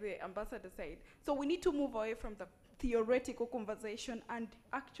 like the ambassador said. So we need to move away from the theoretical conversation and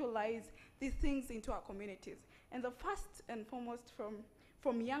actualize these things into our communities. And the first and foremost,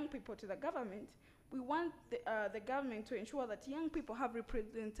 from young people to the government, we want the government to ensure that young people have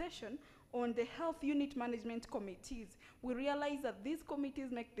representation on the health unit management committees. We realize that these committees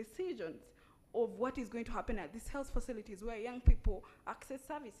make decisions of what is going to happen at these health facilities where young people access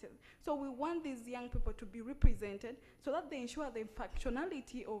services. So we want these young people to be represented so that they ensure the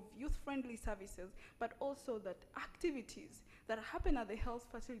functionality of youth-friendly services, but also that activities that happen at the health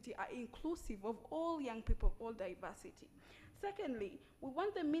facility are inclusive of all young people, of all diversity. Secondly, we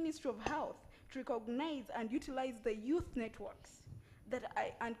want the Ministry of Health to recognize and utilize the youth networks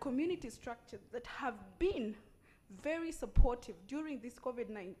and community structures that have been very supportive during this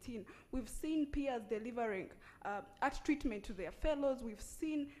COVID-19. We've seen peers delivering art treatment to their fellows. We've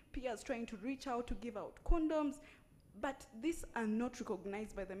seen peers trying to reach out to give out condoms, but these are not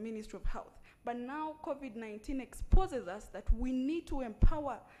recognized by the Ministry of Health. But now COVID-19 exposes us that we need to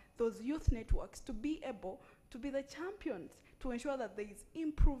empower those youth networks to be able to be the champions to ensure that there is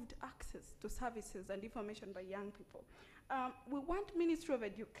improved access to services and information by young people. We want Ministry of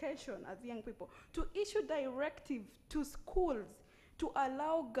Education as young people to issue directive to schools to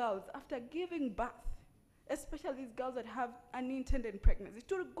allow girls after giving birth, especially these girls that have unintended pregnancy,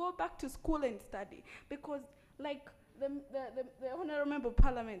 to go back to school and study. Because like the Honorable Member of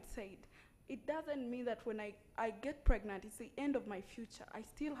Parliament said, it doesn't mean that when I get pregnant, it's the end of my future. I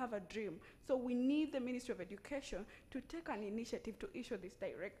still have a dream. So we need the Ministry of Education to take an initiative to issue this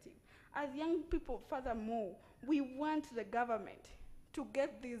directive. As young people, furthermore, we want the government to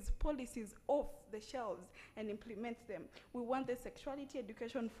get these policies off the shelves and implement them. We want the sexuality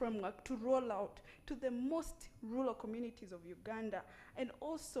education framework to roll out to the most rural communities of Uganda, and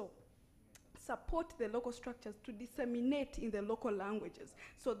also support the local structures to disseminate in the local languages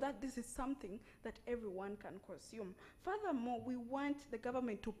so that this is something that everyone can consume. Furthermore, we want the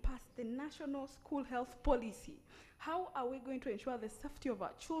government to pass the national school health policy. How are we going to ensure the safety of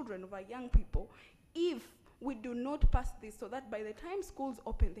our children, of our young people, if we do not pass this, so that by the time schools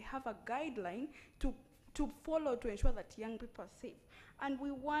open, they have a guideline to follow to ensure that young people are safe? And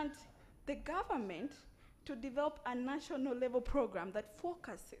we want the government to develop a national level program that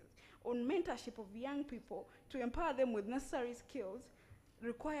focuses on mentorship of young people to empower them with necessary skills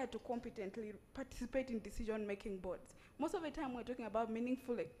required to competently participate in decision-making boards. Most of the time we're talking about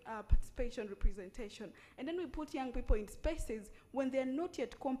meaningful participation, representation, and then we put young people in spaces when they're not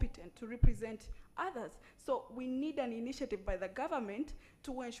yet competent to represent others. So we need an initiative by the government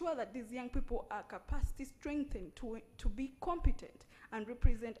to ensure that these young people are capacity strengthened to be competent and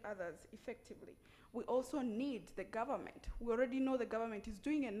represent others effectively. We also need the government. We already know the government is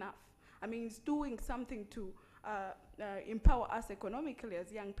doing enough. I mean, it's doing something to empower us economically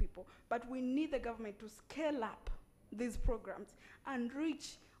as young people, but we need the government to scale up these programs and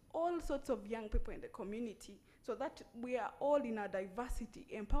reach all sorts of young people in the community so that we are all in our diversity,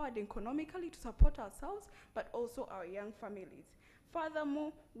 empowered economically to support ourselves, but also our young families.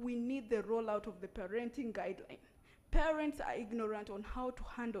 Furthermore, we need the rollout of the parenting guideline. Parents are ignorant on how to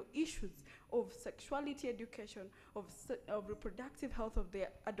handle issues of sexuality education, of reproductive health of their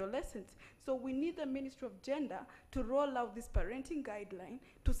adolescents. So we need the Ministry of Gender to roll out this parenting guideline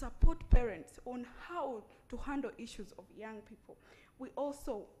to support parents on how to handle issues of young people. We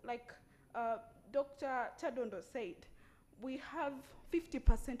also, like Dr. Chadondo said, we have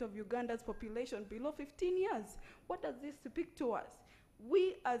 50% of Uganda's population below 15 years. What does this speak to us?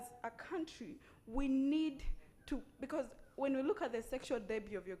 We as a country, we need to, because when we look at the sexual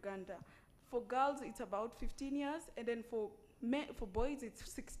debut of Uganda, for girls it's about 15 years, and then for for boys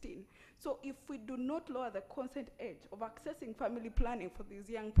it's 16. So if we do not lower the consent age of accessing family planning for these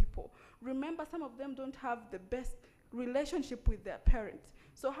young people, remember some of them don't have the best relationship with their parents.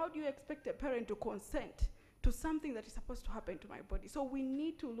 So how do you expect a parent to consent to something that is supposed to happen to my body? So we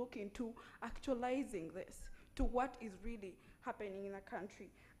need to look into actualizing this to what is really happening in the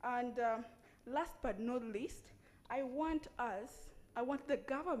country. And last but not least, I want the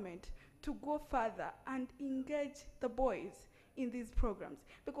government to go further and engage the boys in these programs.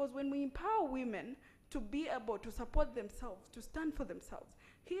 Because when we empower women to be able to support themselves, to stand for themselves,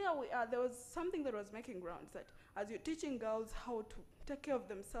 here we are, there was something that was making rounds that as you're teaching girls how to take care of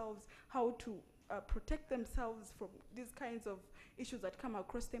themselves, how to protect themselves from these kinds of issues that come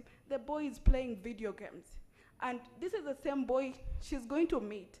across them, the boy is playing video games. And this is the same boy she's going to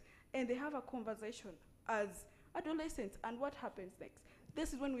meet, and they have a conversation as adolescents, and what happens next?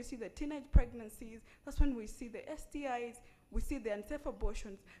 This is when we see the teenage pregnancies, that's when we see the STIs, we see the unsafe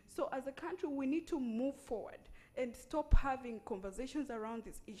abortions. So as a country, we need to move forward and stop having conversations around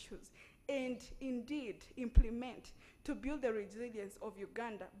these issues, and indeed implement to build the resilience of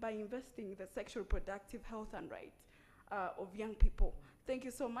Uganda by investing in the sexual reproductive health and rights of young people. Thank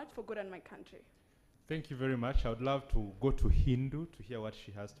you so much for God and my country. Thank you very much. I would love to go to Hindu to hear what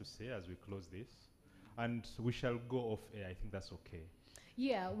she has to say as we close this. And we shall go off air. I think that's okay.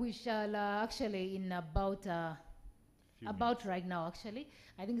 Yeah, we shall actually in about right now, actually.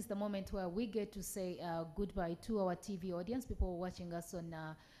 I think it's the moment where we get to say goodbye to our TV audience, people watching us on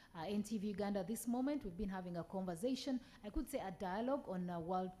NTV Uganda. This moment, we've been having a conversation, I could say a dialogue on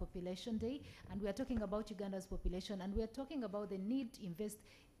World Population Day, and we are talking about Uganda's population, and we are talking about the need to invest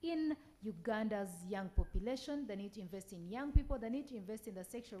in Uganda's young population, the need to invest in young people, the need to invest in the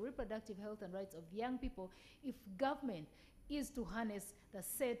sexual reproductive health and rights of young people if government is to harness the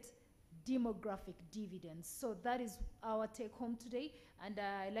set demographic dividends. So that is our take home today, and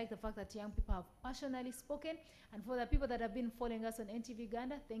I like the fact that young people have passionately spoken. And for the people that have been following us on NTV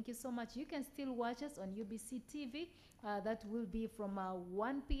Uganda, thank you so much. You can still watch us on UBC TV. That will be from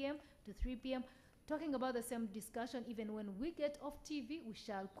 1 p.m. to 3 p.m. talking about the same discussion. Even when we get off TV, we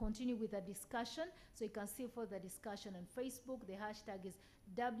shall continue with the discussion. So you can see for the discussion on Facebook. The hashtag is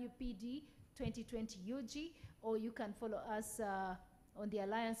WPD2020UG, or you can follow us on the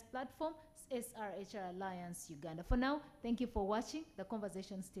Alliance platform, SRHR Alliance Uganda. For now, thank you for watching. The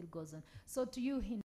conversation still goes on. So to you,